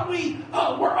that's what we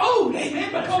were owed.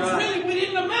 Amen. Because really we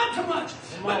didn't amount to much.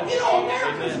 But you know,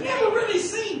 America's never really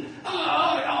seen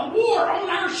a war on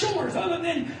our shores other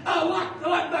than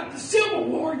like the Civil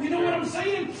War, you know what I'm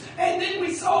saying? And then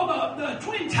we saw the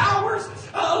Twin Towers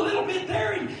a little bit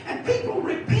there, and people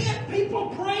repent,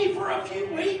 people pray for a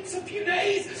few weeks, a few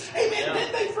days, amen,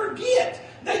 then they forget.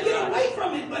 They get away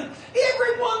from it. But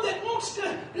everyone that wants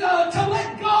to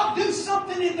let God do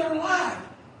something in their life,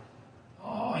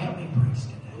 oh, help me preach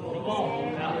today.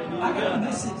 I got a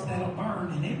message that'll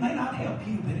burn, and it may not help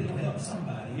you, but it'll help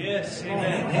somebody. Yes, amen.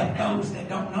 And it'll help those that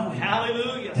don't know Him.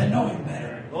 Hallelujah. To know Him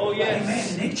better. Oh, yes.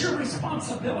 Amen. And it's your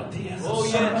responsibility as a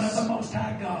servant of the Most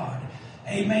High God.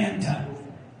 Amen. To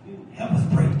help us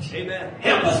preach. Amen.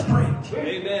 Help us preach.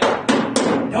 Amen.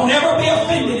 Don't ever be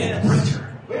offended at the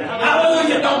preacher.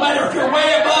 Hallelujah. Don't matter if you're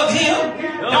way above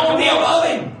Him. Don't be above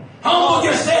Him. Humble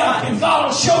yourself, and God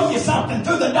will show you something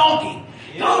through the donkey.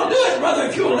 God will do it, brother,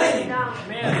 if you'll let Him.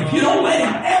 But if you don't let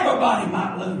Him, everybody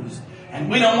might lose. And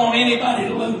we don't want anybody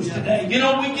to lose today. You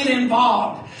know, we get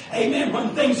involved. Amen.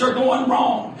 When things are going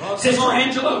wrong. Sister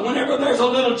Angela, whenever there's a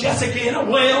little Jessica in a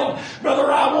well,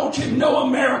 brother, I want you to know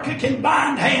America can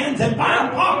bind hands and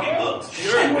bind pocketbooks.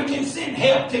 And we can send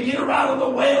help to get her out of the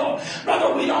well.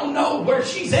 Brother, we don't know where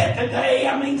she's at today.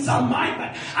 I mean, some might,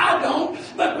 but I don't.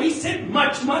 But we sent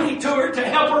much money to her to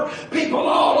help her. People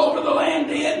all over the land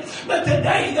did. But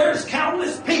today there's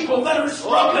countless people that are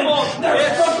struggling.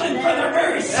 They're struggling for their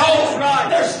very soul.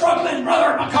 They're struggling,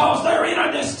 brother, because they're in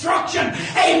a destruction.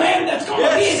 Amen. That's going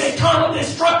to be an eternal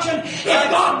destruction if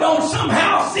God don't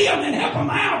somehow see them and help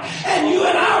them out. And you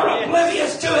and I are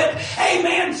oblivious to it.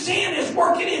 Amen. Sin is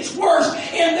working its worst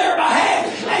in their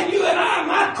behalf. And you and I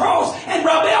might cross and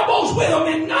rub elbows with them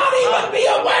and not even be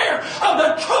aware of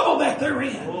the trouble that they're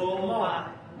in.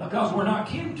 Because we're not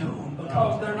kin to them.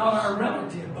 Because they're not our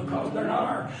relative. Because they're not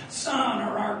our son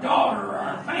or our daughter or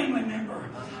our family member.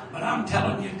 But I'm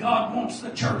telling you, God wants the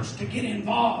church to get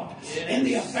involved in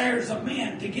the affairs of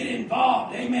men, to get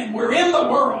involved. Amen. We're in the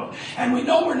world, and we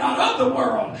know we're not of the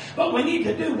world, but we need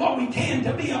to do what we can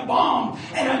to be a balm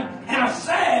and a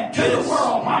salve to the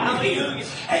world. Hallelujah.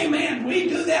 Amen. We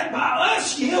do that by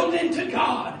us yielding to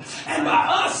God and by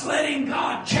us letting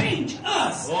God change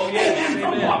us. Amen.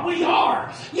 From what we are.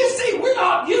 You see, we're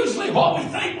not usually what we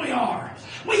think we are.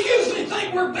 We usually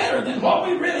think we're better than what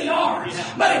we really are.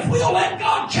 But if we'll let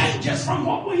God change us from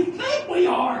what we think we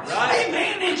are,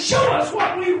 amen, and show us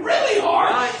what we really are,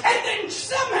 and then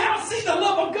somehow see the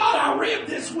love of God. I read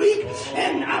this week,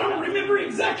 and I don't remember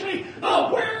exactly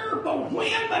where or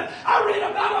when, but I read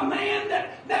about a man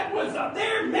that was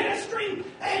there ministering,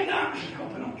 and I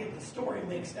hope I don't get the story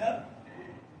mixed up.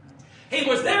 He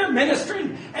was there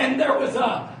ministering, and there was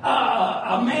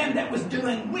a man that was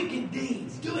doing wicked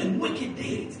deeds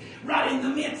right in the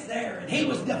midst there. And he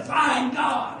was defying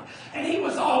God. And he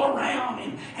was all around.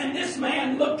 And this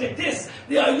man looked at this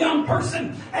young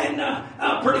person and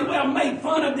pretty well made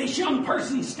fun of this young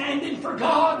person standing for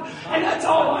God. And that's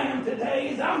all I am today,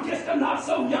 is I'm just a not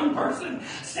so young person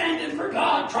standing for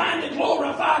God, trying to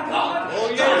glorify God,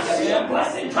 trying to be a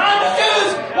blessing, trying to do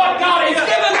what God has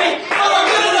given me for the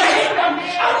good of the kingdom.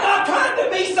 I'm not trying to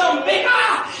be some big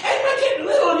eye and look at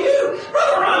little you.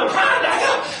 Brother, I'm trying to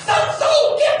help some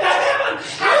soul get to heaven.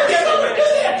 How are you going to do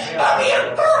that? By being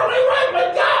thoroughly right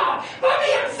with God, by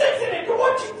being sensitive to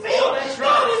what you feel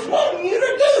God is wanting you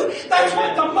to do. That's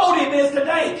what the motive is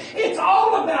today. It's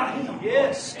all about Him.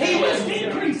 Yes. He must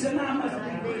increase and I must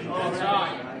decrease. That's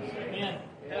right.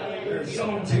 There's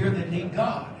souls here that need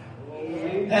God.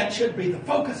 That should be the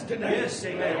focus today. Yes,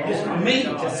 amen. Is for me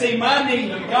to see my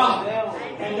need of God,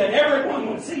 and that everyone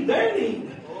would see their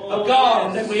need of God,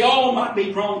 and that we all might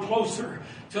be drawn closer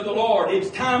to the Lord. It's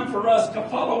time for us to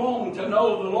follow on to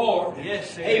know the Lord.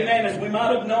 Yes, amen. As we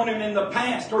might have known Him in the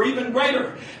past, or even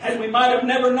greater, as we might have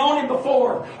never known Him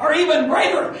before, or even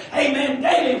greater, amen,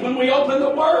 daily when we open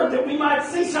the Word, that we might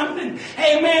see something,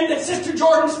 amen, that Sister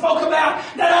Jordon spoke about,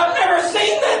 that I've never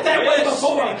seen that way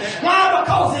before. Amen. Why?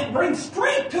 Because it brings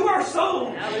strength to our soul,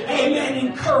 amen,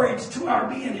 and courage to our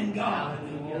being in God.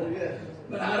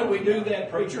 But how do we do that,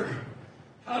 preacher?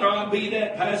 How do I be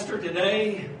that pastor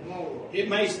today? It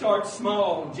may start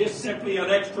small, just simply an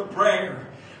extra prayer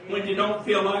when you don't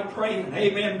feel like praying.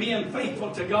 Amen. Being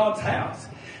faithful to God's house.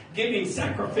 Giving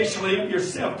sacrificially of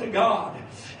yourself to God.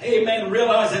 Amen.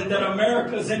 Realizing that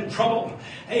America's in trouble.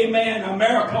 Amen.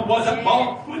 America wasn't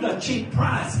bought with a cheap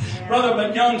price. Brother,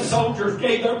 but young soldiers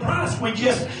gave their price. We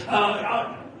just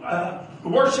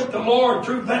worship the Lord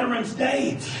through Veterans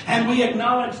Day, and we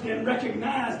acknowledged and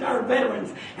recognized our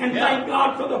veterans, and thank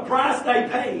God for the price they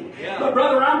paid. But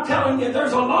brother, I'm telling you,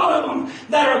 there's a lot of them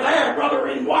that are there, brother,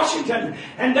 in Washington,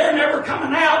 and they're never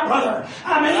coming out, brother.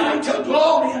 I mean, until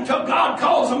glory, until God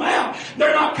calls them out,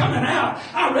 they're not coming out.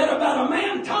 I read about a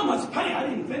man, Thomas Paine. I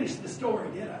didn't finish the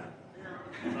story, did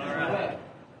I?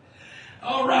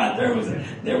 All right, there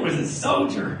was a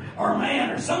soldier or a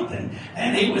man or something,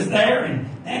 and he was there,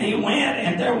 and he went,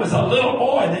 and there was a little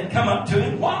boy that come up to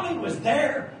him while he was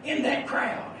there in that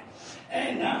crowd.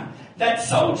 And that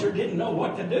soldier didn't know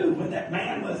what to do when that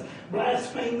man was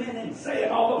blaspheming and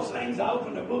saying all those things. I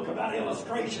opened a book about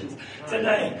illustrations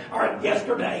today or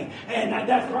yesterday, and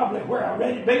that's probably where I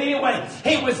read it. But anyway,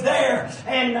 he was there,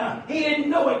 and he didn't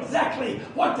know exactly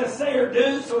what to say or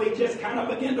do, so he just kind of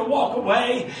began to walk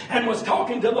away and was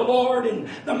talking to the Lord, and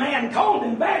the man called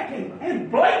him back and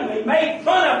blatantly made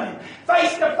fun of him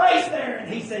face to face there.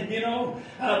 And he said,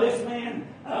 this man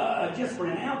just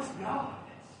renounced God.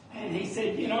 And he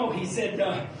said,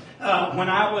 when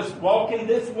I was walking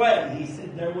this way, he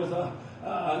said, there was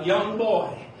a young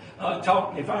boy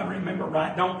talking, if I remember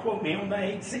right, don't quote me on the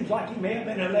age, seems like he may have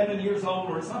been 11 years old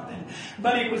or something,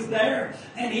 but he was there,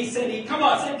 and he said, come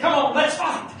on, let's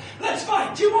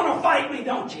fight, you want to fight me,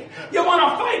 don't you?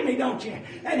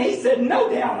 And he said, no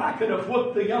doubt I could have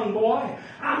whooped the young boy.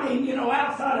 I mean,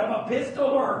 outside of a pistol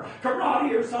or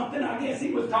karate or something, I guess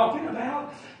he was talking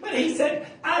about. But he said,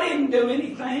 I didn't do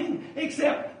anything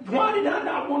except, why did I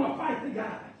not want to fight the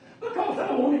guy? Because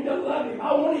I wanted to love him.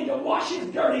 I wanted to wash his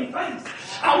dirty face.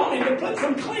 I wanted to put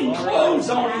some clean clothes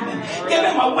on him and give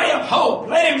him a way of hope.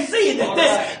 Let him see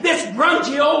that this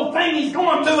grungy old thing he's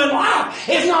going through in life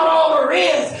is not all there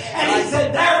is. And he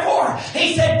said, therefore,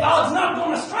 God's not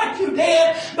going to strike you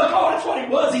dead, because that's what it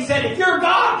was. He said, if you're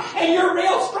God and you're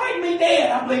real, strike me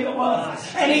dead, I believe it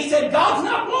was. And he said, God's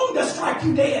not wanting to strike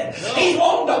you dead. He's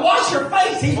wanting to wash your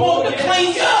face. He's wanting to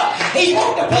clean you up. He's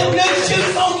wanting to put new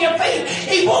shoes on your feet.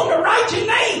 He's wanting to write your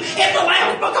name in the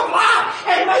Lamb's Book of Life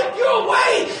and make you a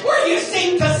way where you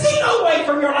seem to see no way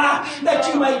from your life, that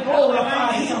you may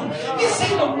glorify Him. You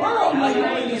see, the world may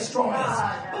want to destroy us,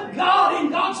 but God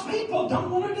and God's people don't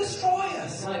want to destroy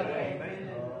us.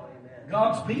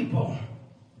 God's people,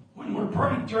 when we're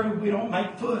praying through, we don't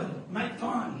make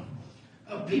fun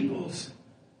of people's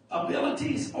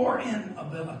abilities or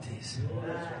inabilities,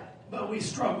 but we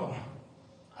struggle.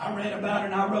 I read about it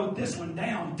and I wrote this one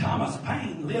down. Thomas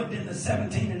Paine lived in the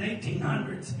 17 and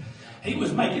 1800s. He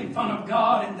was making fun of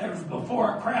God, and there was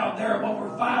before a crowd there of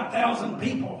over 5,000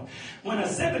 people when a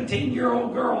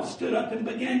 17-year-old girl stood up and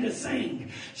began to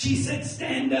sing. She said,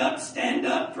 stand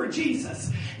up for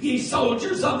Jesus, ye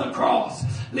soldiers of the cross.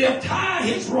 lift high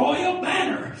his royal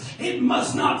banner. It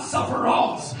must not suffer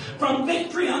loss. From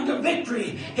victory unto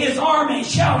victory, his army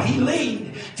shall he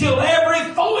lead, till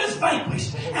every foe is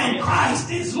vanquished, and Christ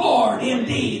is Lord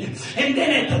indeed. And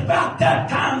then at about that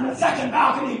time, the second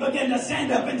balcony began to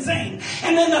stand up and sing.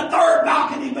 And then the third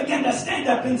balcony began to stand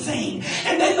up and sing.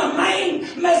 And then the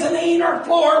main mezzanine or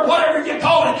floor, whatever you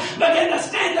call it, began to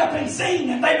stand up and sing.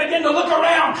 And they began to look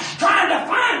around, trying to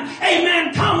find,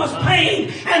 amen, Thomas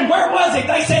Paine. And where was he?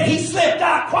 They said he slipped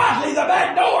out quietly the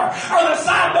back door or the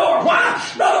side door. Why?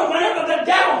 Brother, whenever the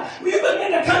devil, you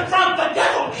begin to confront the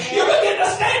devil, you begin to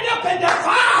stand up and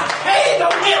defy, hey, the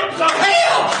winds of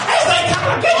hell as they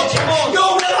come against you.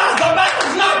 You'll realize the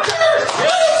battle's not yours,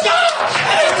 but it's God,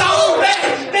 and it's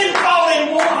already been fought and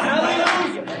won.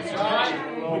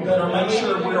 We better make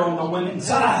sure we're on the winning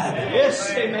side. Yes,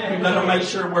 amen. We better make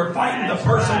sure we're fighting the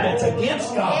person that's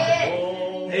against God.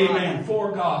 Amen.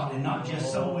 For God, and not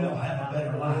just so we'll have a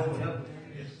better life.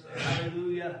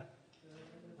 Hallelujah.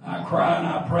 I cry and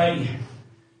I pray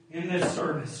in this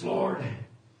service, Lord,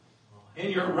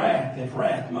 in your wrath, if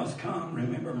wrath must come,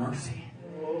 remember mercy.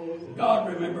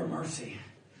 God, remember mercy.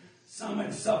 Some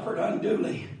have suffered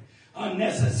unduly,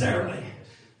 unnecessarily,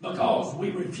 because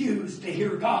we refuse to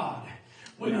hear God.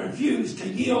 We refuse to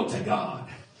yield to God.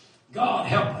 God,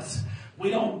 help us. We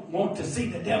don't want to see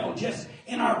the devil just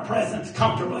in our presence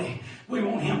comfortably. We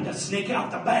want him to sneak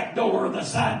out the back door or the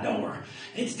side door.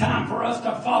 It's time for us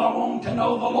to follow on to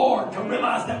know the Lord, to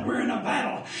realize that we're in a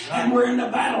battle. And we're in a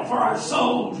battle for our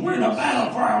souls. We're in a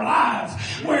battle for our lives.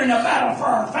 We're in a battle for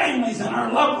our families and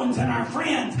our loved ones and our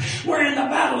friends. We're in the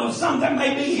battle of some that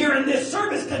may be here in this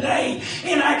service today.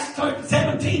 In Acts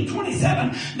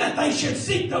 17:27, that they should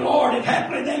seek the Lord, if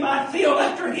haply they might feel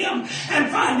after him and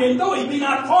find him, though he be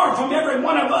not far from every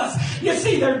one of us. You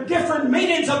see, there are different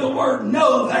meanings of the word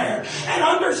know there, and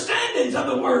understandings of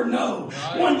the word know.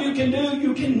 One you can do,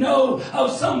 you can know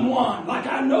of someone. Like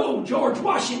I know George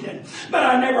Washington, but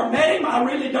I never met him. I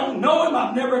really don't know him.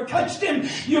 I've never touched him.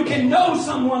 You can know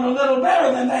someone a little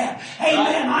better than that.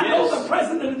 Amen. I know the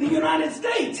President of the United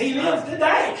States. He lives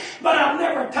today, but I've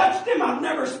never touched him. I've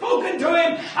never spoken to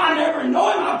him. I never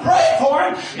know him. I pray for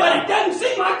him, but it doesn't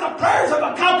seem like the prayers have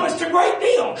accomplished a great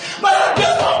deal. But I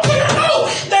just want you to know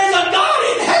there's a God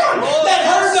in heaven that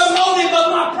heard the motive of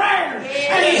my prayers,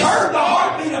 and he heard the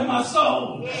heartbeat of my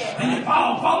soul. And if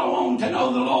I'll follow on to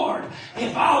know the Lord,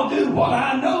 if I'll do what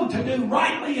I know to do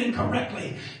rightly and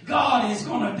correctly, God is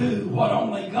going to do what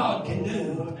only God can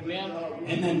do.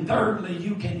 And then thirdly,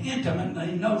 you can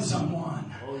intimately know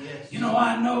someone. You know,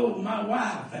 I know my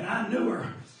wife, and I knew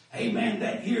her, amen,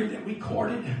 that year that we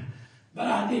courted, but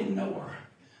I didn't know her.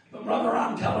 But brother,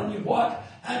 I'm telling you what,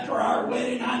 after our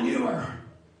wedding, I knew her.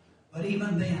 But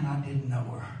even then, I didn't know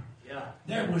her.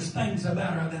 There was things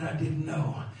about her that I didn't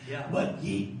know. But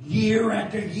year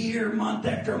after year, month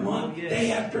after month,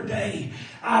 day after day,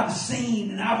 I've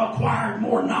seen and I've acquired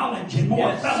more knowledge and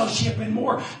more fellowship and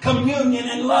more communion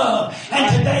and love.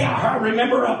 And today I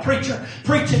remember a preacher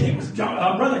preaching. It was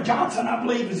Brother Johnson, I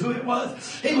believe is who it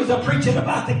was. He was preaching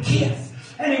about the kiss.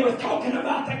 And he was talking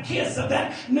about the kiss of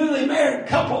that newly married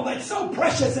couple that's so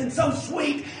precious and so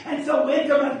sweet and so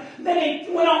intimate. Then he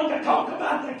went on to talk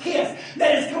about the kiss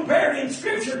that is compared in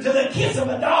Scripture to the kiss of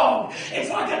a dog.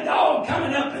 It's like a dog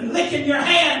coming up and licking your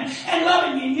hand and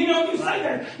loving you. You know, you say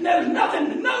there's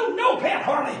nothing, no pet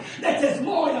hardly that's as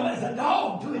loyal as a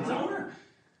dog to its owner.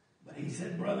 But he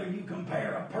said, brother, you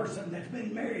compare a person that's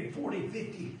been married 40,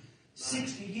 50,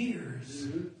 60 years.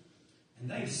 And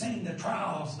they've seen the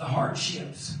trials, the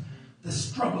hardships, the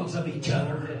struggles of each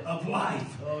other, of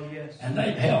life. And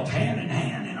they've held hand in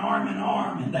hand and arm,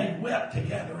 and they've wept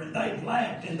together, and they've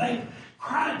laughed, and they've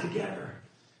cried together.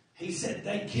 He said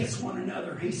they kiss one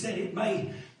another. He said it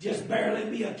may just barely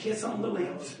be a kiss on the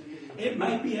lips. It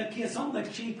may be a kiss on the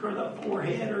cheek or the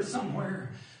forehead or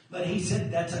somewhere. But he said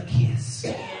that's a kiss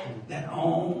that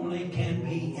only can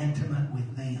be intimate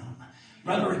with them.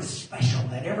 Brother, it's special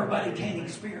that everybody can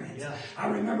experience. I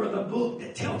remember the book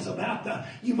that tells about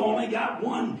you've only got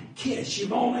one kiss.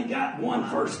 You've only got one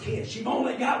first kiss. You've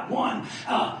only got one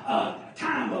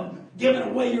time of giving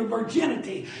away your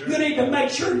virginity. You need to make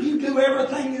sure you do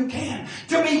everything you can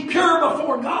to be pure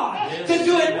before God, to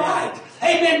do it right.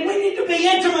 Amen. We need to be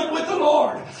intimate with the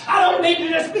Lord. I don't need to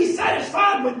just be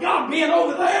satisfied with God being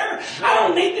over there. I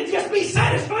don't need to just be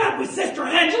satisfied with Sister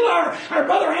Angela or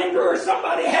Brother Andrew or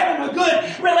somebody having a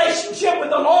good relationship with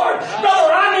the Lord.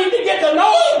 Brother, I need to get to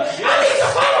know Him. I need to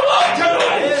follow up to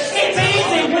Him. It's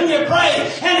easy when you pray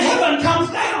and heaven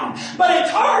comes down. But it's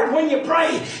hard when you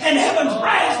pray and heaven's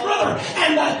brass, brother.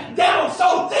 And the devil's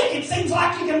so thick it seems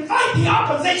like you can fight the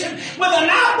opposition with a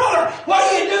knife, brother. What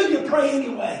do? You pray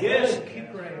anyway. Yes,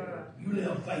 keep praying. You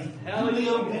live faithful. Hallelujah.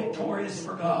 You live victorious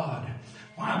for God.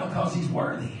 Why? Because He's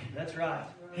worthy. That's right.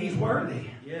 He's worthy.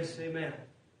 Yes, amen.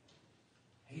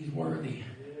 He's worthy.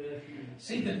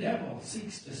 See, the devil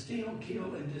seeks to steal,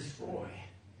 kill, and destroy.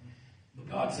 But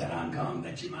God said, I'm come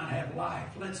that you might have life.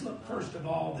 Let's look first of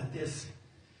all at this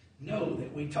know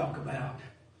that we talk about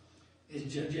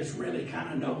is just really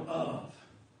kind of know of.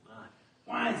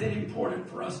 Why is it important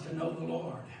for us to know the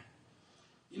Lord?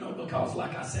 You know, because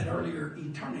like I said earlier,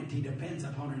 eternity depends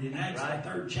upon it. In Acts, the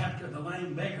 3rd chapter, the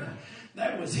lame beggar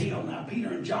that was healed. Now, Peter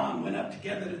and John went up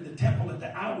together to the temple at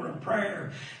the hour of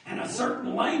prayer, and a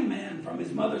certain lame man from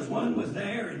his mother's womb was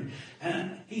there,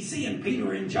 and he's seeing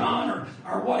Peter and John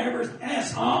or whatever,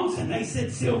 asked alms, and they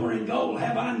said, silver and gold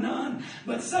have I none,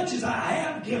 but such as I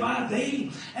have give I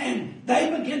thee. And they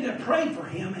began to pray for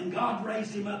him, and God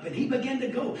raised him up, and he began to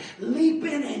go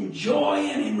leaping and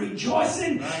joying and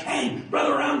rejoicing. And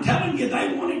brother, I'm telling you,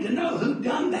 they wanted to know who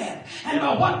done that, and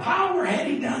by what power had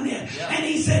he done it. And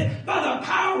he said, by the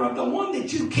power of the one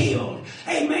that you killed.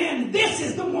 Amen. This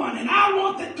is the one, and I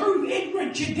want that through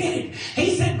ignorance you did it.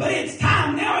 He said, but it's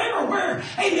time now everywhere,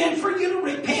 amen, for you to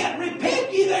repent.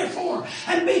 Repent ye therefore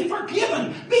and be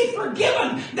forgiven. Be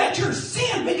forgiven, that your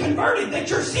sin be converted, that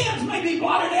your sins may be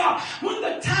blotted out when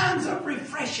the times of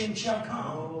refreshing shall come.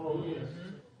 Oh, yes.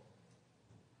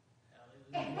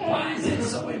 Why is it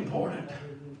so important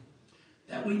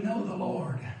that we know the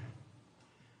Lord?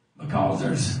 Because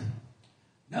there's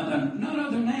none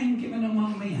other name given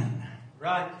among men,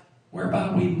 Right.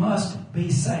 whereby we must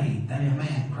be saved than the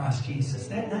man Christ Jesus.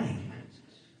 That name,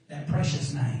 that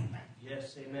precious name.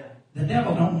 Yes, amen. The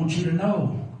devil don't want you to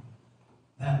know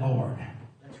that Lord.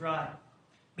 That's right.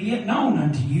 Be it known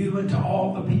unto you and to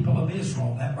all the people of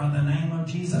Israel that by the name of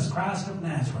Jesus Christ of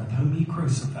Nazareth, whom ye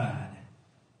crucified,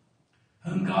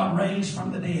 whom God raised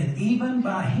from the dead, even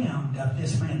by him doth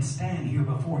this man stand here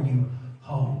before you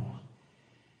whole.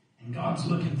 And God's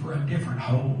looking for a different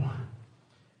whole.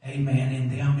 Amen.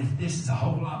 In them. If this is a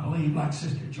whole, I believe, like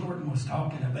Sister Jordon was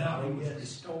talking about, he was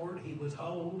restored, he was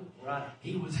whole, Right.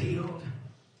 he was healed.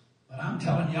 But I'm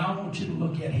telling you, I want you to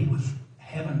look at, he was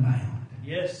heaven bound.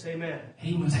 Yes, amen.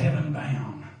 He was heaven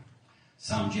bound.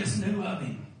 Some just knew of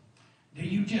him. Do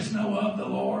you just know of the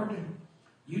Lord?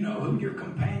 You know who your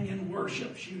companion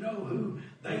worships. You know who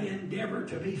they endeavor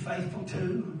to be faithful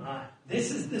to.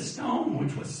 This is the stone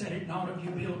which was set at naught of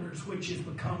you builders, which is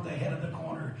become the head of the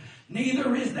corner.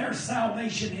 Neither is there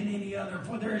salvation in any other,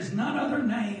 for there is none other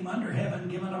name under heaven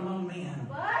given among men,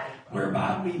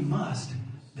 whereby we must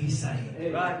be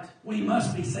saved. Right. We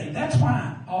must be saved. That's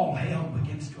why all hell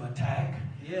begins to attack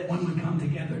Yes. when we come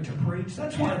together to preach.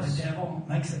 That's why Yes. the devil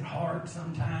makes it hard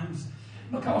sometimes.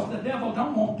 Because the devil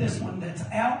don't want this one that's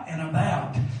out and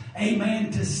about,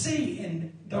 amen, to see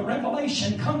and the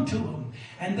revelation come to them.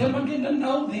 And they'll begin to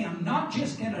know them, not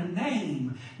just in a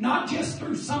name, not just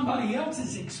through somebody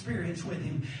else's experience with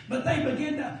him, but they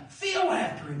begin to feel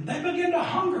after him. They begin to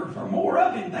hunger for more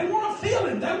of him. They want to feel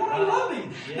him. They want to love him.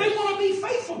 Yes. They want to be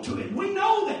faithful to him. We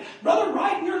know that, brother,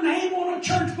 writing your name on a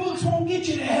church books won't get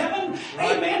you to heaven.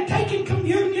 Right. Amen. Taking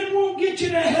communion won't get you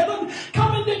to heaven.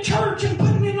 Coming to church and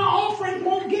putting in an offering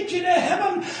won't get you to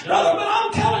heaven. Brother, but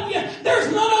I'm telling you,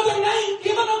 there's none other name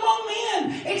given among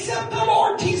men except the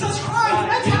Lord Jesus Christ.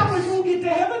 That's how we're going to get to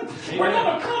heaven. Amen. We're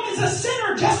going to come as a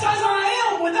sinner just as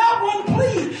I am without one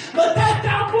plea. But that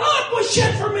thy blood was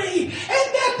shed for me, and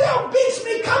that thou bidst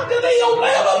me come to thee, O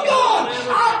Lamb of God.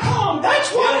 I come.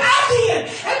 That's what I did.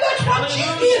 And that's what you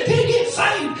did to get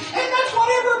saved. And that's what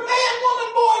every man, woman,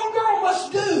 boy, and girl must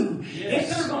do.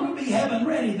 Yes. If they're going to be heaven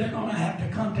ready, they're going to have to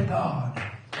come to God,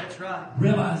 That's right.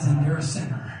 realizing they're a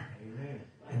sinner.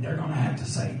 And they're going to have to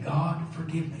say, God,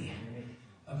 forgive me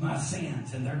of my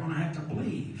sins. And they're going to have to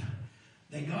believe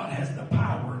that God has the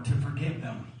power to forgive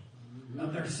them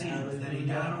of their sins, that he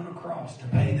died on the cross to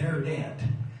pay their debt.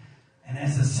 And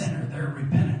as a sinner, they're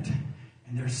repentant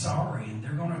and they're sorry, and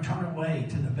they're going to turn away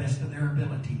to the best of their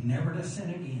ability, never to sin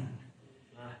again.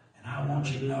 And I want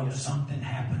you to know something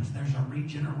happens. There's a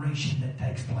regeneration that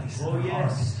takes place in their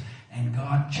heart. And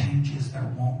God changes their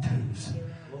want-tos.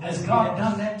 Has God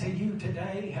done that to you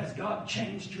today? Has God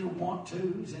changed your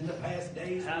want-tos in the past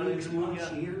days, weeks,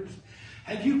 months, years?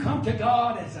 Have you come to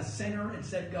God as a sinner and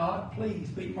said, God, please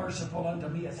be merciful unto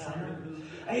me, a sinner?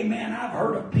 Amen. I've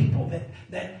heard of people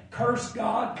that curse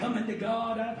God, coming to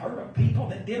God. I've heard of people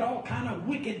that did all kind of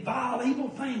wicked, vile, evil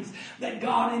things that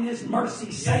God in His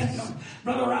mercy saved them.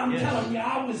 Brother, I'm telling you,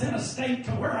 I was in a state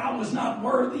to where I was not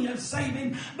worthy of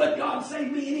saving, but God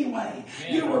saved me anyway.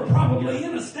 You were probably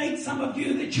in a state, some of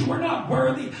you, that you were not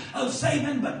worthy of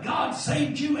saving, but God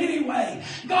saved you anyway.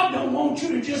 God don't want you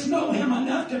to just know Him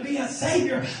enough to be a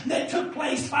Savior that took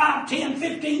place 5, 10,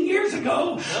 15 years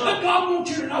ago, but God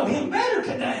wants you to know Him better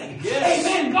today.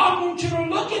 Amen. God wants you to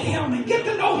look at Him and get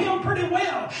to know Him pretty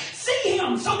well. See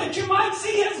Him so that you might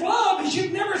see His love as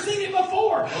you've never seen it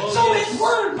before. His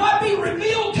Word might be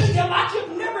revealed to you like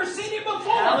you've never seen it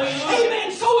before. Hallelujah.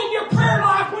 Amen. So in your prayer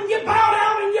life, when you bow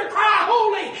down and you cry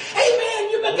holy, amen,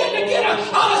 you begin to get a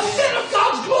sense of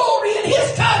God's glory and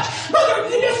His touch. Brother,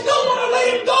 you just don't want to let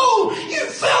Him go. You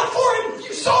fell for Him.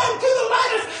 You saw Him through the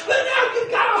lattice, but now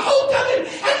you've got a hold of Him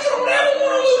and you don't ever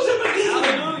want to lose Him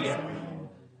again. Hallelujah.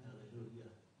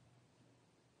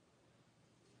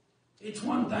 It's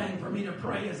one thing for me to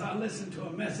pray as I listen to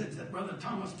a message that Brother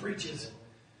Thomas preaches.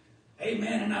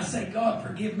 Amen. And I say, God,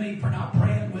 forgive me for not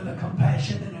praying with a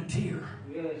compassion and a tear.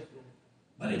 Yes.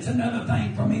 But it's another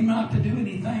thing for me not to do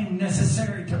anything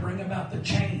necessary to bring about the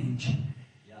change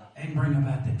and bring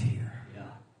about the tear. Yeah.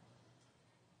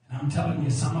 And I'm telling you,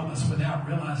 some of us, without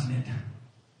realizing it,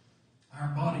 our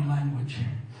body language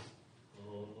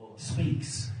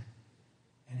speaks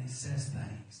and it says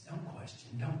things. Don't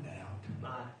question. Don't doubt.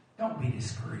 Don't be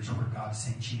discouraged where God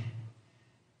sent you.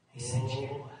 He sent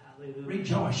you. Hallelujah.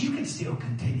 Rejoice. You can still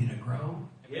continue to grow.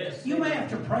 Yes. You may have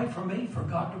to pray for me for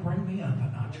God to bring me up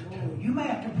a notch or two. You may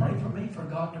have to pray for me for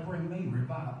God to bring me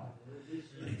revival.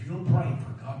 But if you'll pray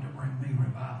for God to bring me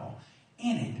revival,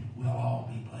 in it we'll all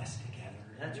be blessed together.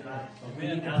 That's right. But we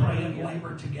need to pray and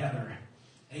labor together.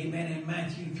 Amen. In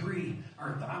Matthew 13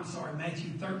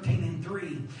 and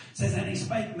 3 says, and He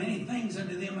spake many things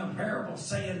unto them in parables,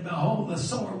 saying, behold, the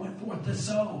sower went forth to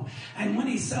sow. And when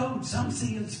he sowed, some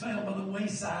seeds fell by the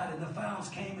wayside, and the fowls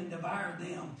came and devoured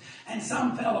them. And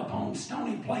some fell upon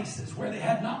stony places where they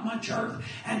had not much earth,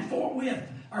 and forthwith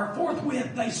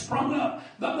they sprung up,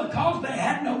 but because they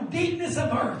had no deepness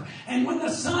of earth, and when the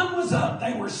sun was up,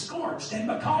 they were scorched, and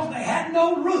because they had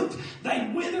no root, they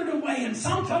withered away. And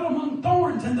some fell among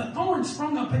thorns, and the thorns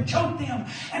sprung up and choked them.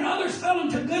 And others fell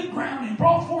into good ground and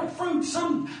brought forth fruit,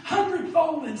 some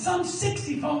 100-fold, and some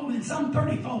 60-fold, and some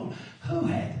 30-fold. Who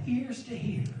hath ears to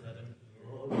hear?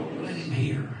 Let him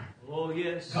hear. Oh,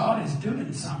 yes. God is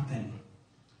doing something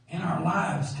in our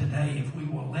lives today if we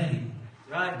will let Him.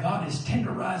 Right. God is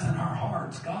tenderizing our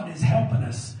hearts. God is helping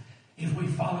us if we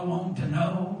follow on to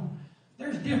know.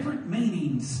 There's different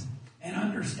meanings and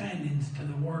understandings to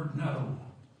the word know.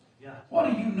 Yeah.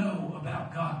 What do you know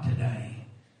about God today?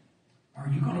 Are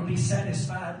you going to be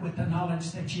satisfied with the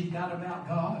knowledge that you've got about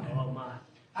God? Oh my.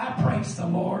 I praise the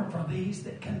Lord for these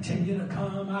that continue to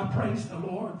come. I praise the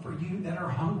Lord for you that are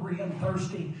hungry and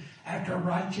thirsty after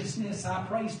righteousness. I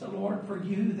praise the Lord for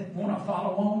you that want to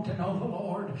follow on to know the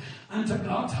Lord unto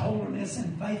God's holiness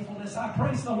and faithfulness. I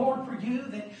praise the Lord for you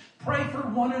that pray for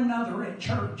one another at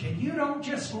church. And you don't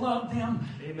just love them,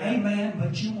 amen,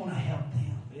 but you want to help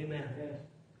them. Amen.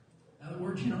 In other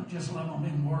words, you don't just love them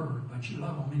in word, but you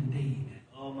love them in deed.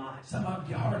 Oh my. Some of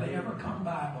you hardly ever come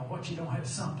by but what you don't have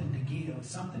something to give,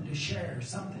 something to share,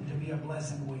 something to be a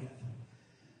blessing with.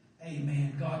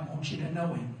 Amen. God wants you to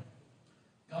know Him.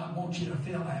 God wants you to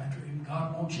feel after Him.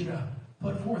 God wants you to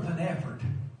put forth an effort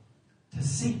to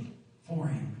seek for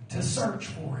Him, to search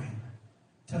for Him,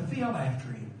 to feel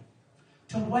after Him,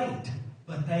 to wait.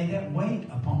 But they that wait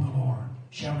upon the Lord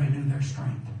shall renew their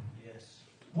strength. Yes.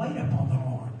 Wait upon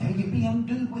the Lord till you be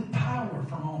endued with power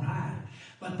from on high.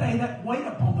 But they that wait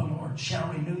upon the Lord shall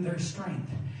renew their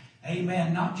strength.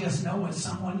 Amen. Not just know as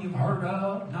someone you've heard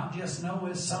of, not just know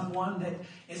as someone that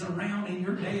is around in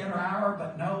your day or hour,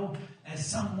 but know as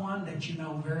someone that you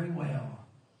know very well.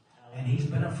 And He's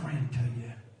been a friend to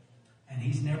you. And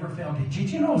He's never failed you. Did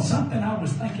you know something I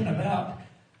was thinking about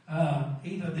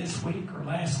either this week or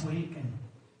last week? And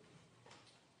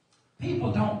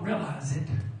people don't realize it.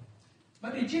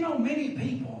 But did you know many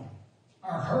people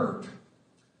are hurt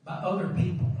by other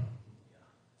people?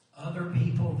 Other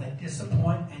people that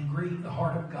disappoint and grieve the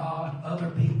heart of God. Other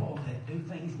people that do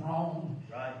things wrong.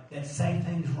 Right. That say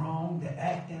things wrong. That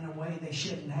act in a way they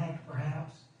shouldn't act,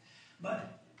 perhaps.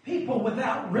 But people,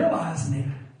 without realizing it,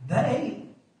 they,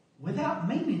 without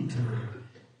meaning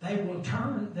to, they will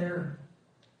turn their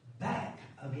back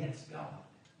against God.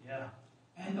 Yeah.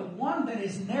 And the one that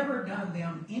has never done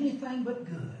them anything but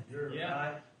good.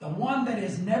 Yeah. The one that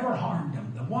has never harmed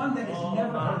them. The the one that has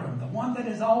never hurt them, the one that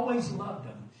has always loved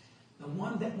them, the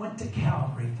one that went to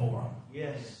Calvary for them.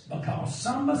 Yes. Because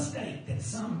some mistake that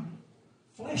some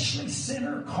fleshly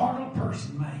sinner, carnal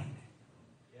person made,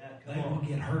 they will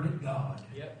get hurt at God.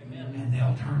 Yep. Amen. And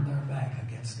they'll turn their back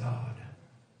against God.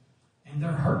 And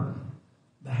they're hurting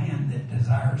the hand that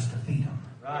desires to feed them.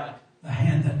 Right. The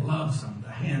hand that loves them.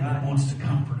 The hand that wants to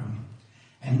comfort them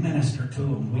and minister to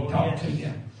them. We talked to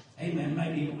you. Amen.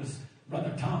 Maybe it was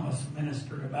Brother Thomas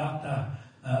ministered about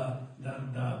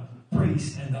the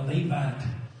priest and the Levite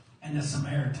and the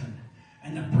Samaritan.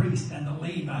 And the priest and the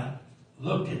Levite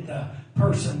looked at the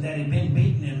person that had been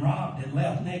beaten and robbed and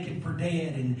left naked for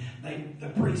dead. And the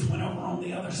priest went over on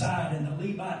the other side and the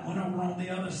Levite went over on the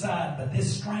other side. But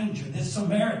this stranger, this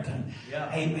Samaritan,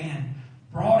 amen,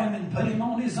 brought him and put him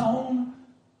on his own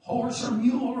horse or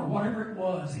mule or whatever it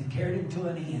was and carried him to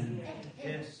an inn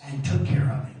and took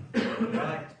care of him.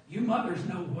 Right. You mothers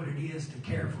know what it is to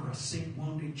care for a sick,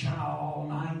 wounded child all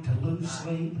night, to lose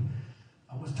sleep.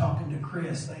 I was talking to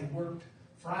Chris. They worked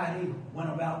Friday, went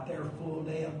about their full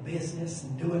day of business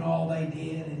and doing all they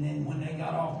did. And then when they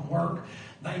got off work,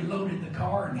 they loaded the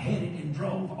car and headed and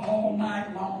drove all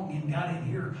night long and got in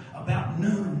here about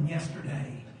noon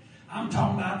yesterday. I'm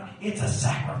talking about it's a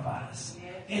sacrifice.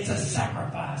 It's a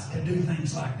sacrifice to do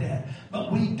things like that.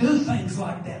 But we do things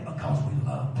like that because we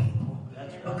love people.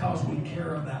 Because we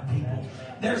care about people.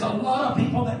 There's a lot of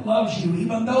people that loves you,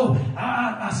 even though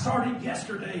I started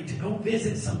yesterday to go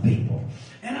visit some people.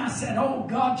 And I said, oh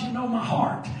God, you know my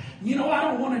heart. You know, I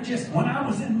don't want to just, when I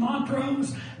was in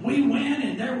Montrose, we went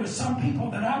and there was some people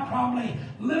that I probably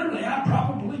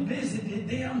visited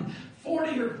them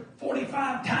 40 or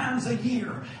 45 times a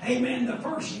year. Amen. The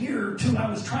first year or two, I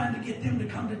was trying to get them to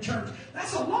come to church.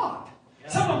 That's a lot.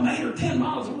 Some of them 8 or 10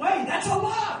 miles away. That's a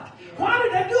lot. Why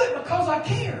did I do it? Because I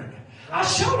cared. I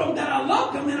showed them that I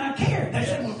loved them and I cared. They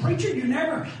said, well, preacher, you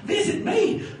never visit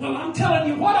me. Well, I'm telling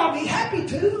you what, I'll be happy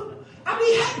to. I'll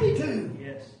be happy to.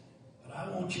 Yes. But I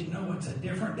want you to know it's a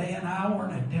different day and hour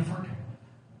and a different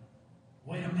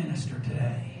way to minister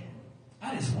today.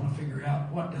 I just want to figure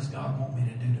out, what does God want me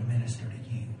to do to minister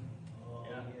to you? Oh,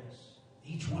 yes.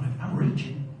 Each one of you. I'm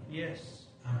reaching. Yes.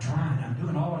 I'm trying. I'm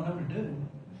doing all I know to do.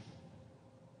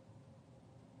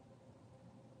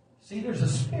 See, there's a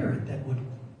spirit that would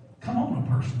come on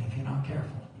a person if you're not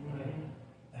careful.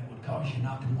 That would cause you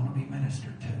not to want to be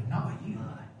ministered to. Not you.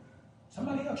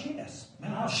 Somebody else, yes.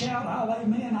 Man, I'll shout, I'll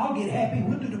amen, I'll get happy,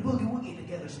 we'll do the boogie-woogie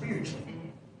together spiritually.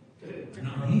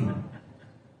 Not you.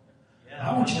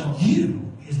 I want you to know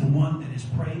you is the one that has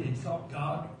prayed and sought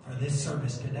God for this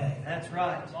service today. That's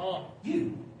right.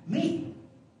 You, me.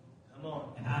 Come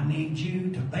on. And I need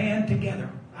you to band together.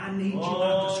 I need you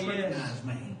not to scrutinize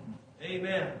me.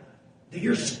 Amen. Do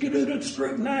your students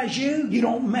scrutinize you? You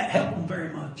don't help them very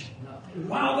much.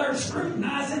 While they're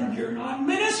scrutinizing, you're not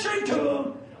ministering to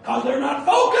them because they're not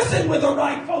focusing with the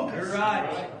right focus. You're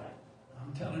right.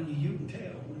 I'm telling you, you can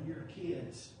tell when your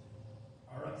kids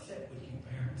are upset with you,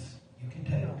 parents. You can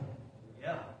tell.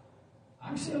 Yeah. I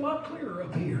can see a lot clearer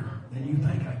up here than you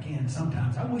think I can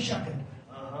sometimes. I wish I could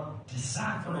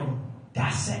decipher and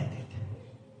dissect it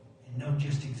and know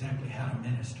just exactly how to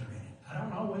minister in it. I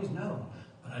don't always know.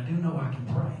 But I do know I can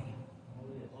pray.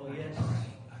 Oh, yes.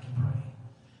 I can pray.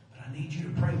 But I need you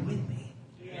to pray with me.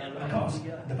 Yeah, because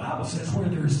the Bible says where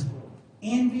there's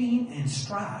envying and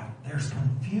strife, there's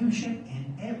confusion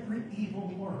in every evil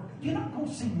work. You're not going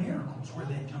to see miracles where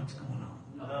that junk's going on.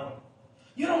 No.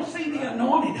 You don't see the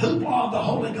anointed hoopla of the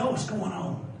Holy Ghost going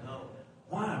on. No.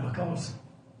 Why? Because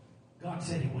God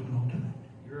said He wasn't going to do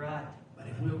it. You're right. But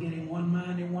if we'll get in one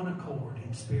mind and one accord,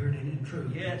 in spirit and in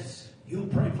truth, yes, you'll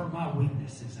pray for my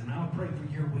weaknesses, and I'll pray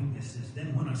for your weaknesses.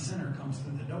 Then when a sinner comes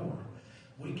through the door,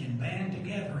 we can band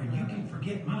together, and you can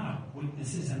forget my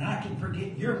weaknesses, and I can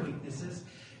forget your weaknesses,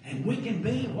 and we can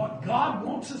be what God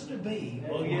wants us to be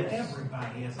for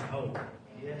everybody as a whole.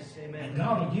 Yes, amen. And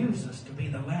God will use us to be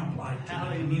the lamplight to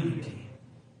the community.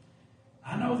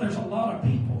 I know there's a lot of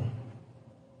people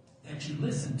that you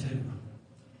listen to.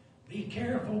 Be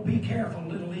careful,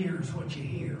 little ears, what you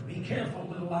hear. Be careful,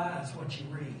 little eyes, what you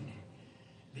read.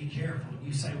 Be careful.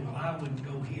 You say, well, I wouldn't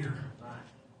go here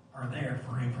or there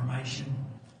for information.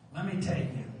 Let me tell you,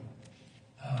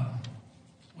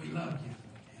 we love you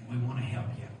and we want to help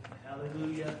you.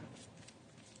 Hallelujah.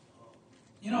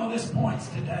 You know, this points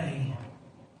today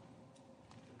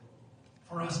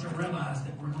for us to realize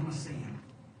that we're going to see Him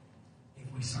if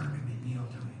we serve Him and yield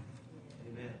to Him.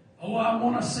 Amen. Oh, I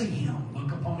want to see Him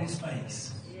look upon His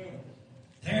face.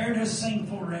 There to sing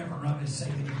forever of His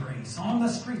saving grace. On the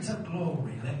streets of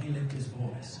glory, let me lift His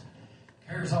voice.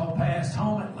 Cares all past,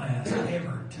 home at last,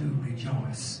 ever to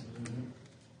rejoice.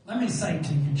 Let me say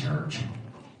to you, church,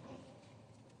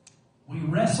 we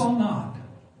wrestle not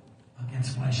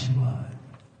against flesh and blood.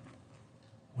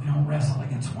 We don't wrestle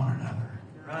against one another.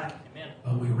 Right. Amen.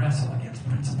 But we wrestle against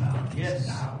principalities Yes.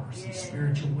 and powers and Yes.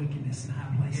 spiritual wickedness in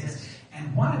high places. Yes.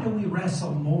 And why do we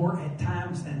wrestle more at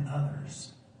times than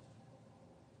others?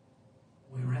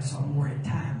 We wrestle more at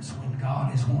times when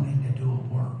God is wanting to do a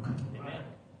work. Amen.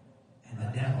 And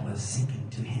the devil is seeking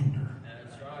to hinder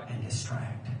That's right. and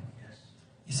distract. Yes.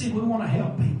 You see, we want to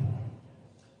help people.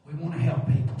 We want to help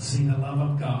people see the love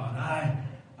of God. I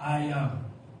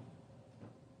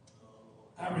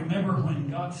remember when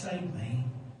God saved me,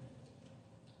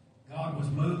 God was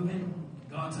moving.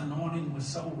 God's anointing was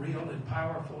so real and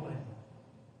powerful. And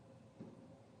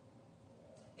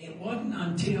it wasn't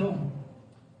until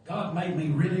God made me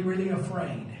really, really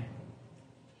afraid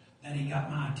that He got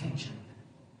my attention.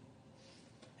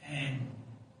 And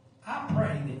I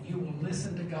pray that you will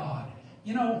listen to God.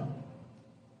 You know,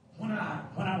 when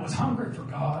I was hungry for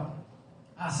God,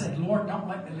 I said, Lord, don't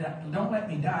let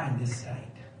me die in this state.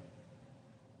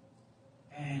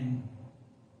 And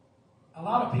a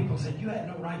lot of people said, you had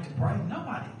no right to pray. No,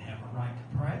 I didn't have a right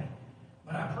to pray.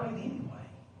 But I prayed anyway.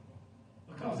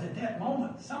 Because at that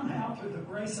moment, somehow through the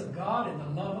grace of God and the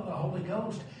love of the Holy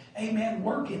Ghost, amen,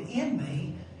 working in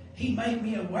me, He made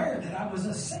me aware that I was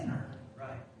a sinner.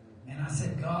 Right. And I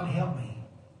said, God, help me.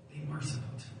 Be merciful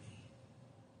to me.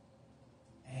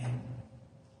 And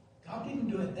God didn't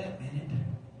do it that minute,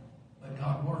 but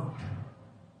God worked.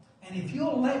 And if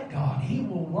you'll let God, He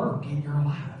will work in your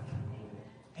life.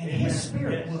 And His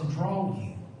Spirit will draw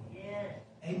you.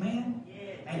 Amen?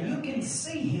 And you can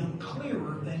see Him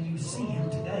clearer than you see Him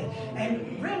today.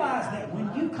 And realize that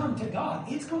when you come to God,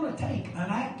 it's going to take an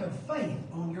act of faith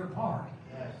on your part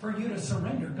for you to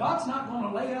surrender. God's not going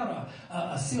to lay out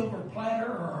a silver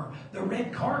platter or the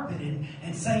red carpet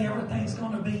and say everything's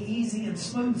going to be easy and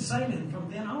smooth sailing from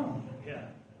then on. Yeah.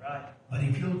 Right. But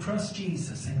if you'll trust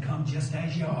Jesus and come just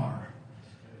as you are,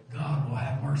 God will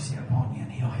have mercy upon you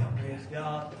and He'll help you. Praise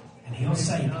God. And He'll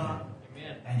save you.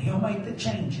 Amen. And He'll make the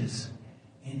changes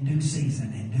in due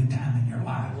season, in due time in your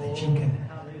life that you can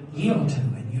yield to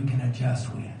and you can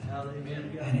adjust with.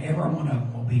 Hallelujah. And every one of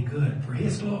them will be good for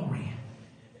His glory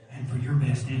and for your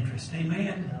best interest.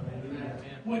 Amen? Hallelujah.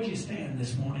 Would you stand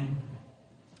this morning?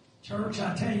 Church,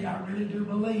 I tell you, I really do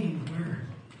believe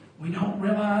we don't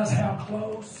realize how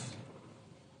close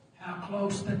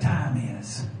the time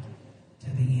is to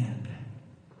the end.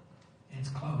 It's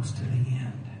close to the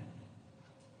end.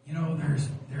 You know,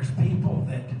 there's people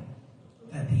that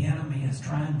the enemy is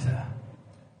trying to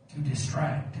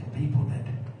distract, and people that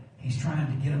he's trying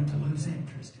to get them to lose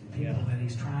interest, and people that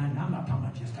he's trying. I'm not talking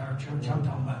about just our church. I'm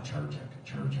talking about church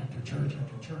after church after church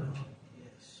after church.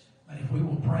 Yes. But if we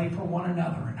will pray for one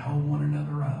another and hold one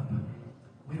another up,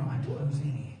 we don't have to lose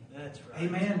any. That's right.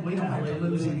 Amen. We don't have to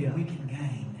lose any. Hallelujah. We can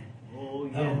gain Oh,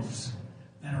 yes. those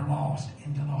that are lost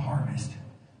into the harvest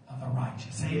of the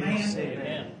righteous. Amen. Yes.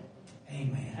 Amen.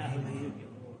 Amen. Hallelujah. Amen.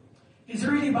 Is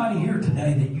there anybody here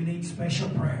today that you need special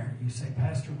prayer? You say,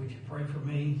 Pastor, would you pray for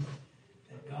me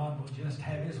that God will just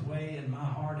have His way in my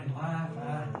heart and life?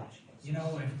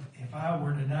 If I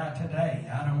were to die today,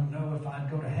 I don't know if I'd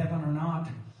go to heaven or not.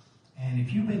 And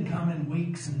if you've been coming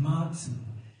weeks and months and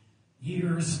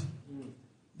years,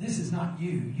 this is not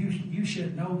you. You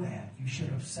should know that. You should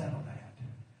have settled that.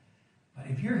 But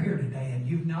if you're here today and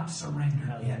you've not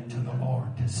surrendered yet to the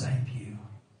Lord to save you,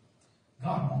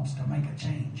 God wants to make a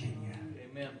change in you.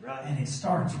 Amen. Right. And it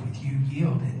starts with you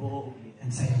yielding Oh,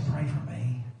 and saying, pray for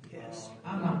me. yes.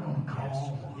 I'm not going to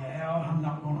call you out. I'm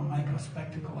not going to make a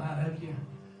spectacle out of you.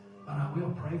 But I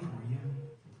will pray for you.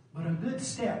 But a good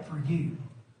step for you.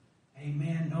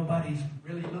 Amen. Nobody's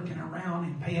really looking around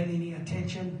and paying any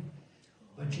attention.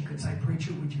 But you could say,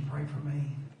 preacher, would you pray for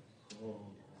me?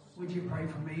 Would you pray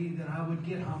for me that I would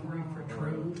get hungry for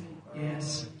truth?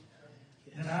 Yes.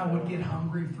 That I would get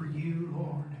hungry for you,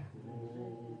 Lord.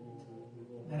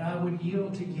 That I would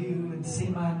yield to you and see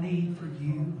my need for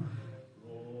you.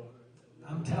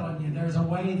 I'm telling you, there's a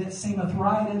way that seemeth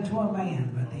right unto a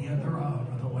man, but the end thereof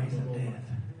are the ways of death.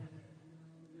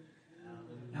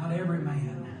 Not every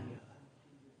man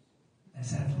that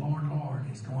says, Lord, Lord,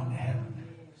 is going to heaven,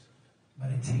 but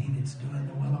it's he that's doing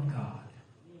the will of God.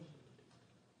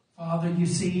 Father, you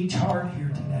see each heart here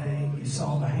today. You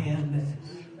saw the hand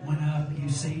that went up. You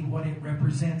see what it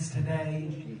represents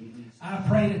today. I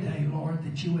pray today, Lord,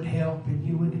 that you would help and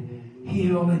you would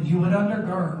heal and you would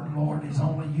undergird, Lord, as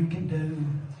only you can do.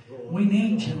 We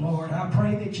need you, Lord. I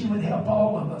pray that you would help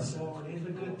all of us, Lord, in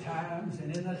the good times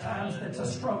and in the times that's a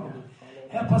struggle.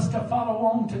 Help us to follow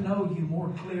on to know you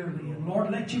more clearly. And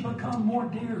Lord, let you become more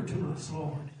dear to us,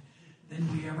 Lord.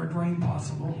 than we ever dreamed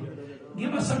possible.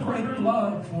 Give us a greater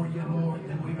love for you, Lord,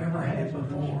 than we've ever had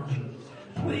before.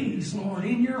 Please, Lord,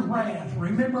 in your wrath,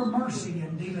 remember mercy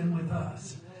in dealing with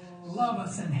us. Love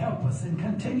us and help us and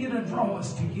continue to draw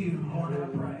us to you, Lord, I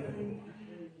pray.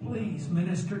 Please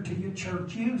minister to your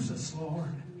church. Use us,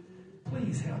 Lord.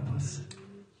 Please help us.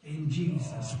 In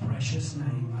Jesus' precious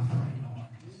name, I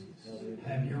pray, Lord.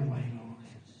 Have your way, Lord.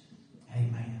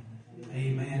 Amen.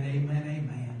 Amen, amen,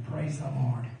 amen. Praise the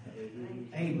Lord.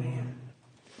 Amen.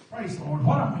 Praise the Lord.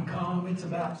 Why don't we come? It's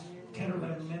about 10 or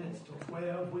 11 minutes till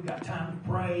 12. We've got time to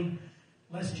pray.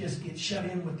 Let's just get shut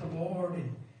in with the Lord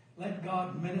and let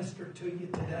God minister to you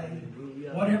today.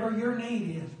 Whatever your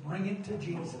need is, bring it to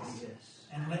Jesus.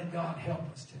 And let God help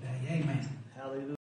us today. Amen. Hallelujah.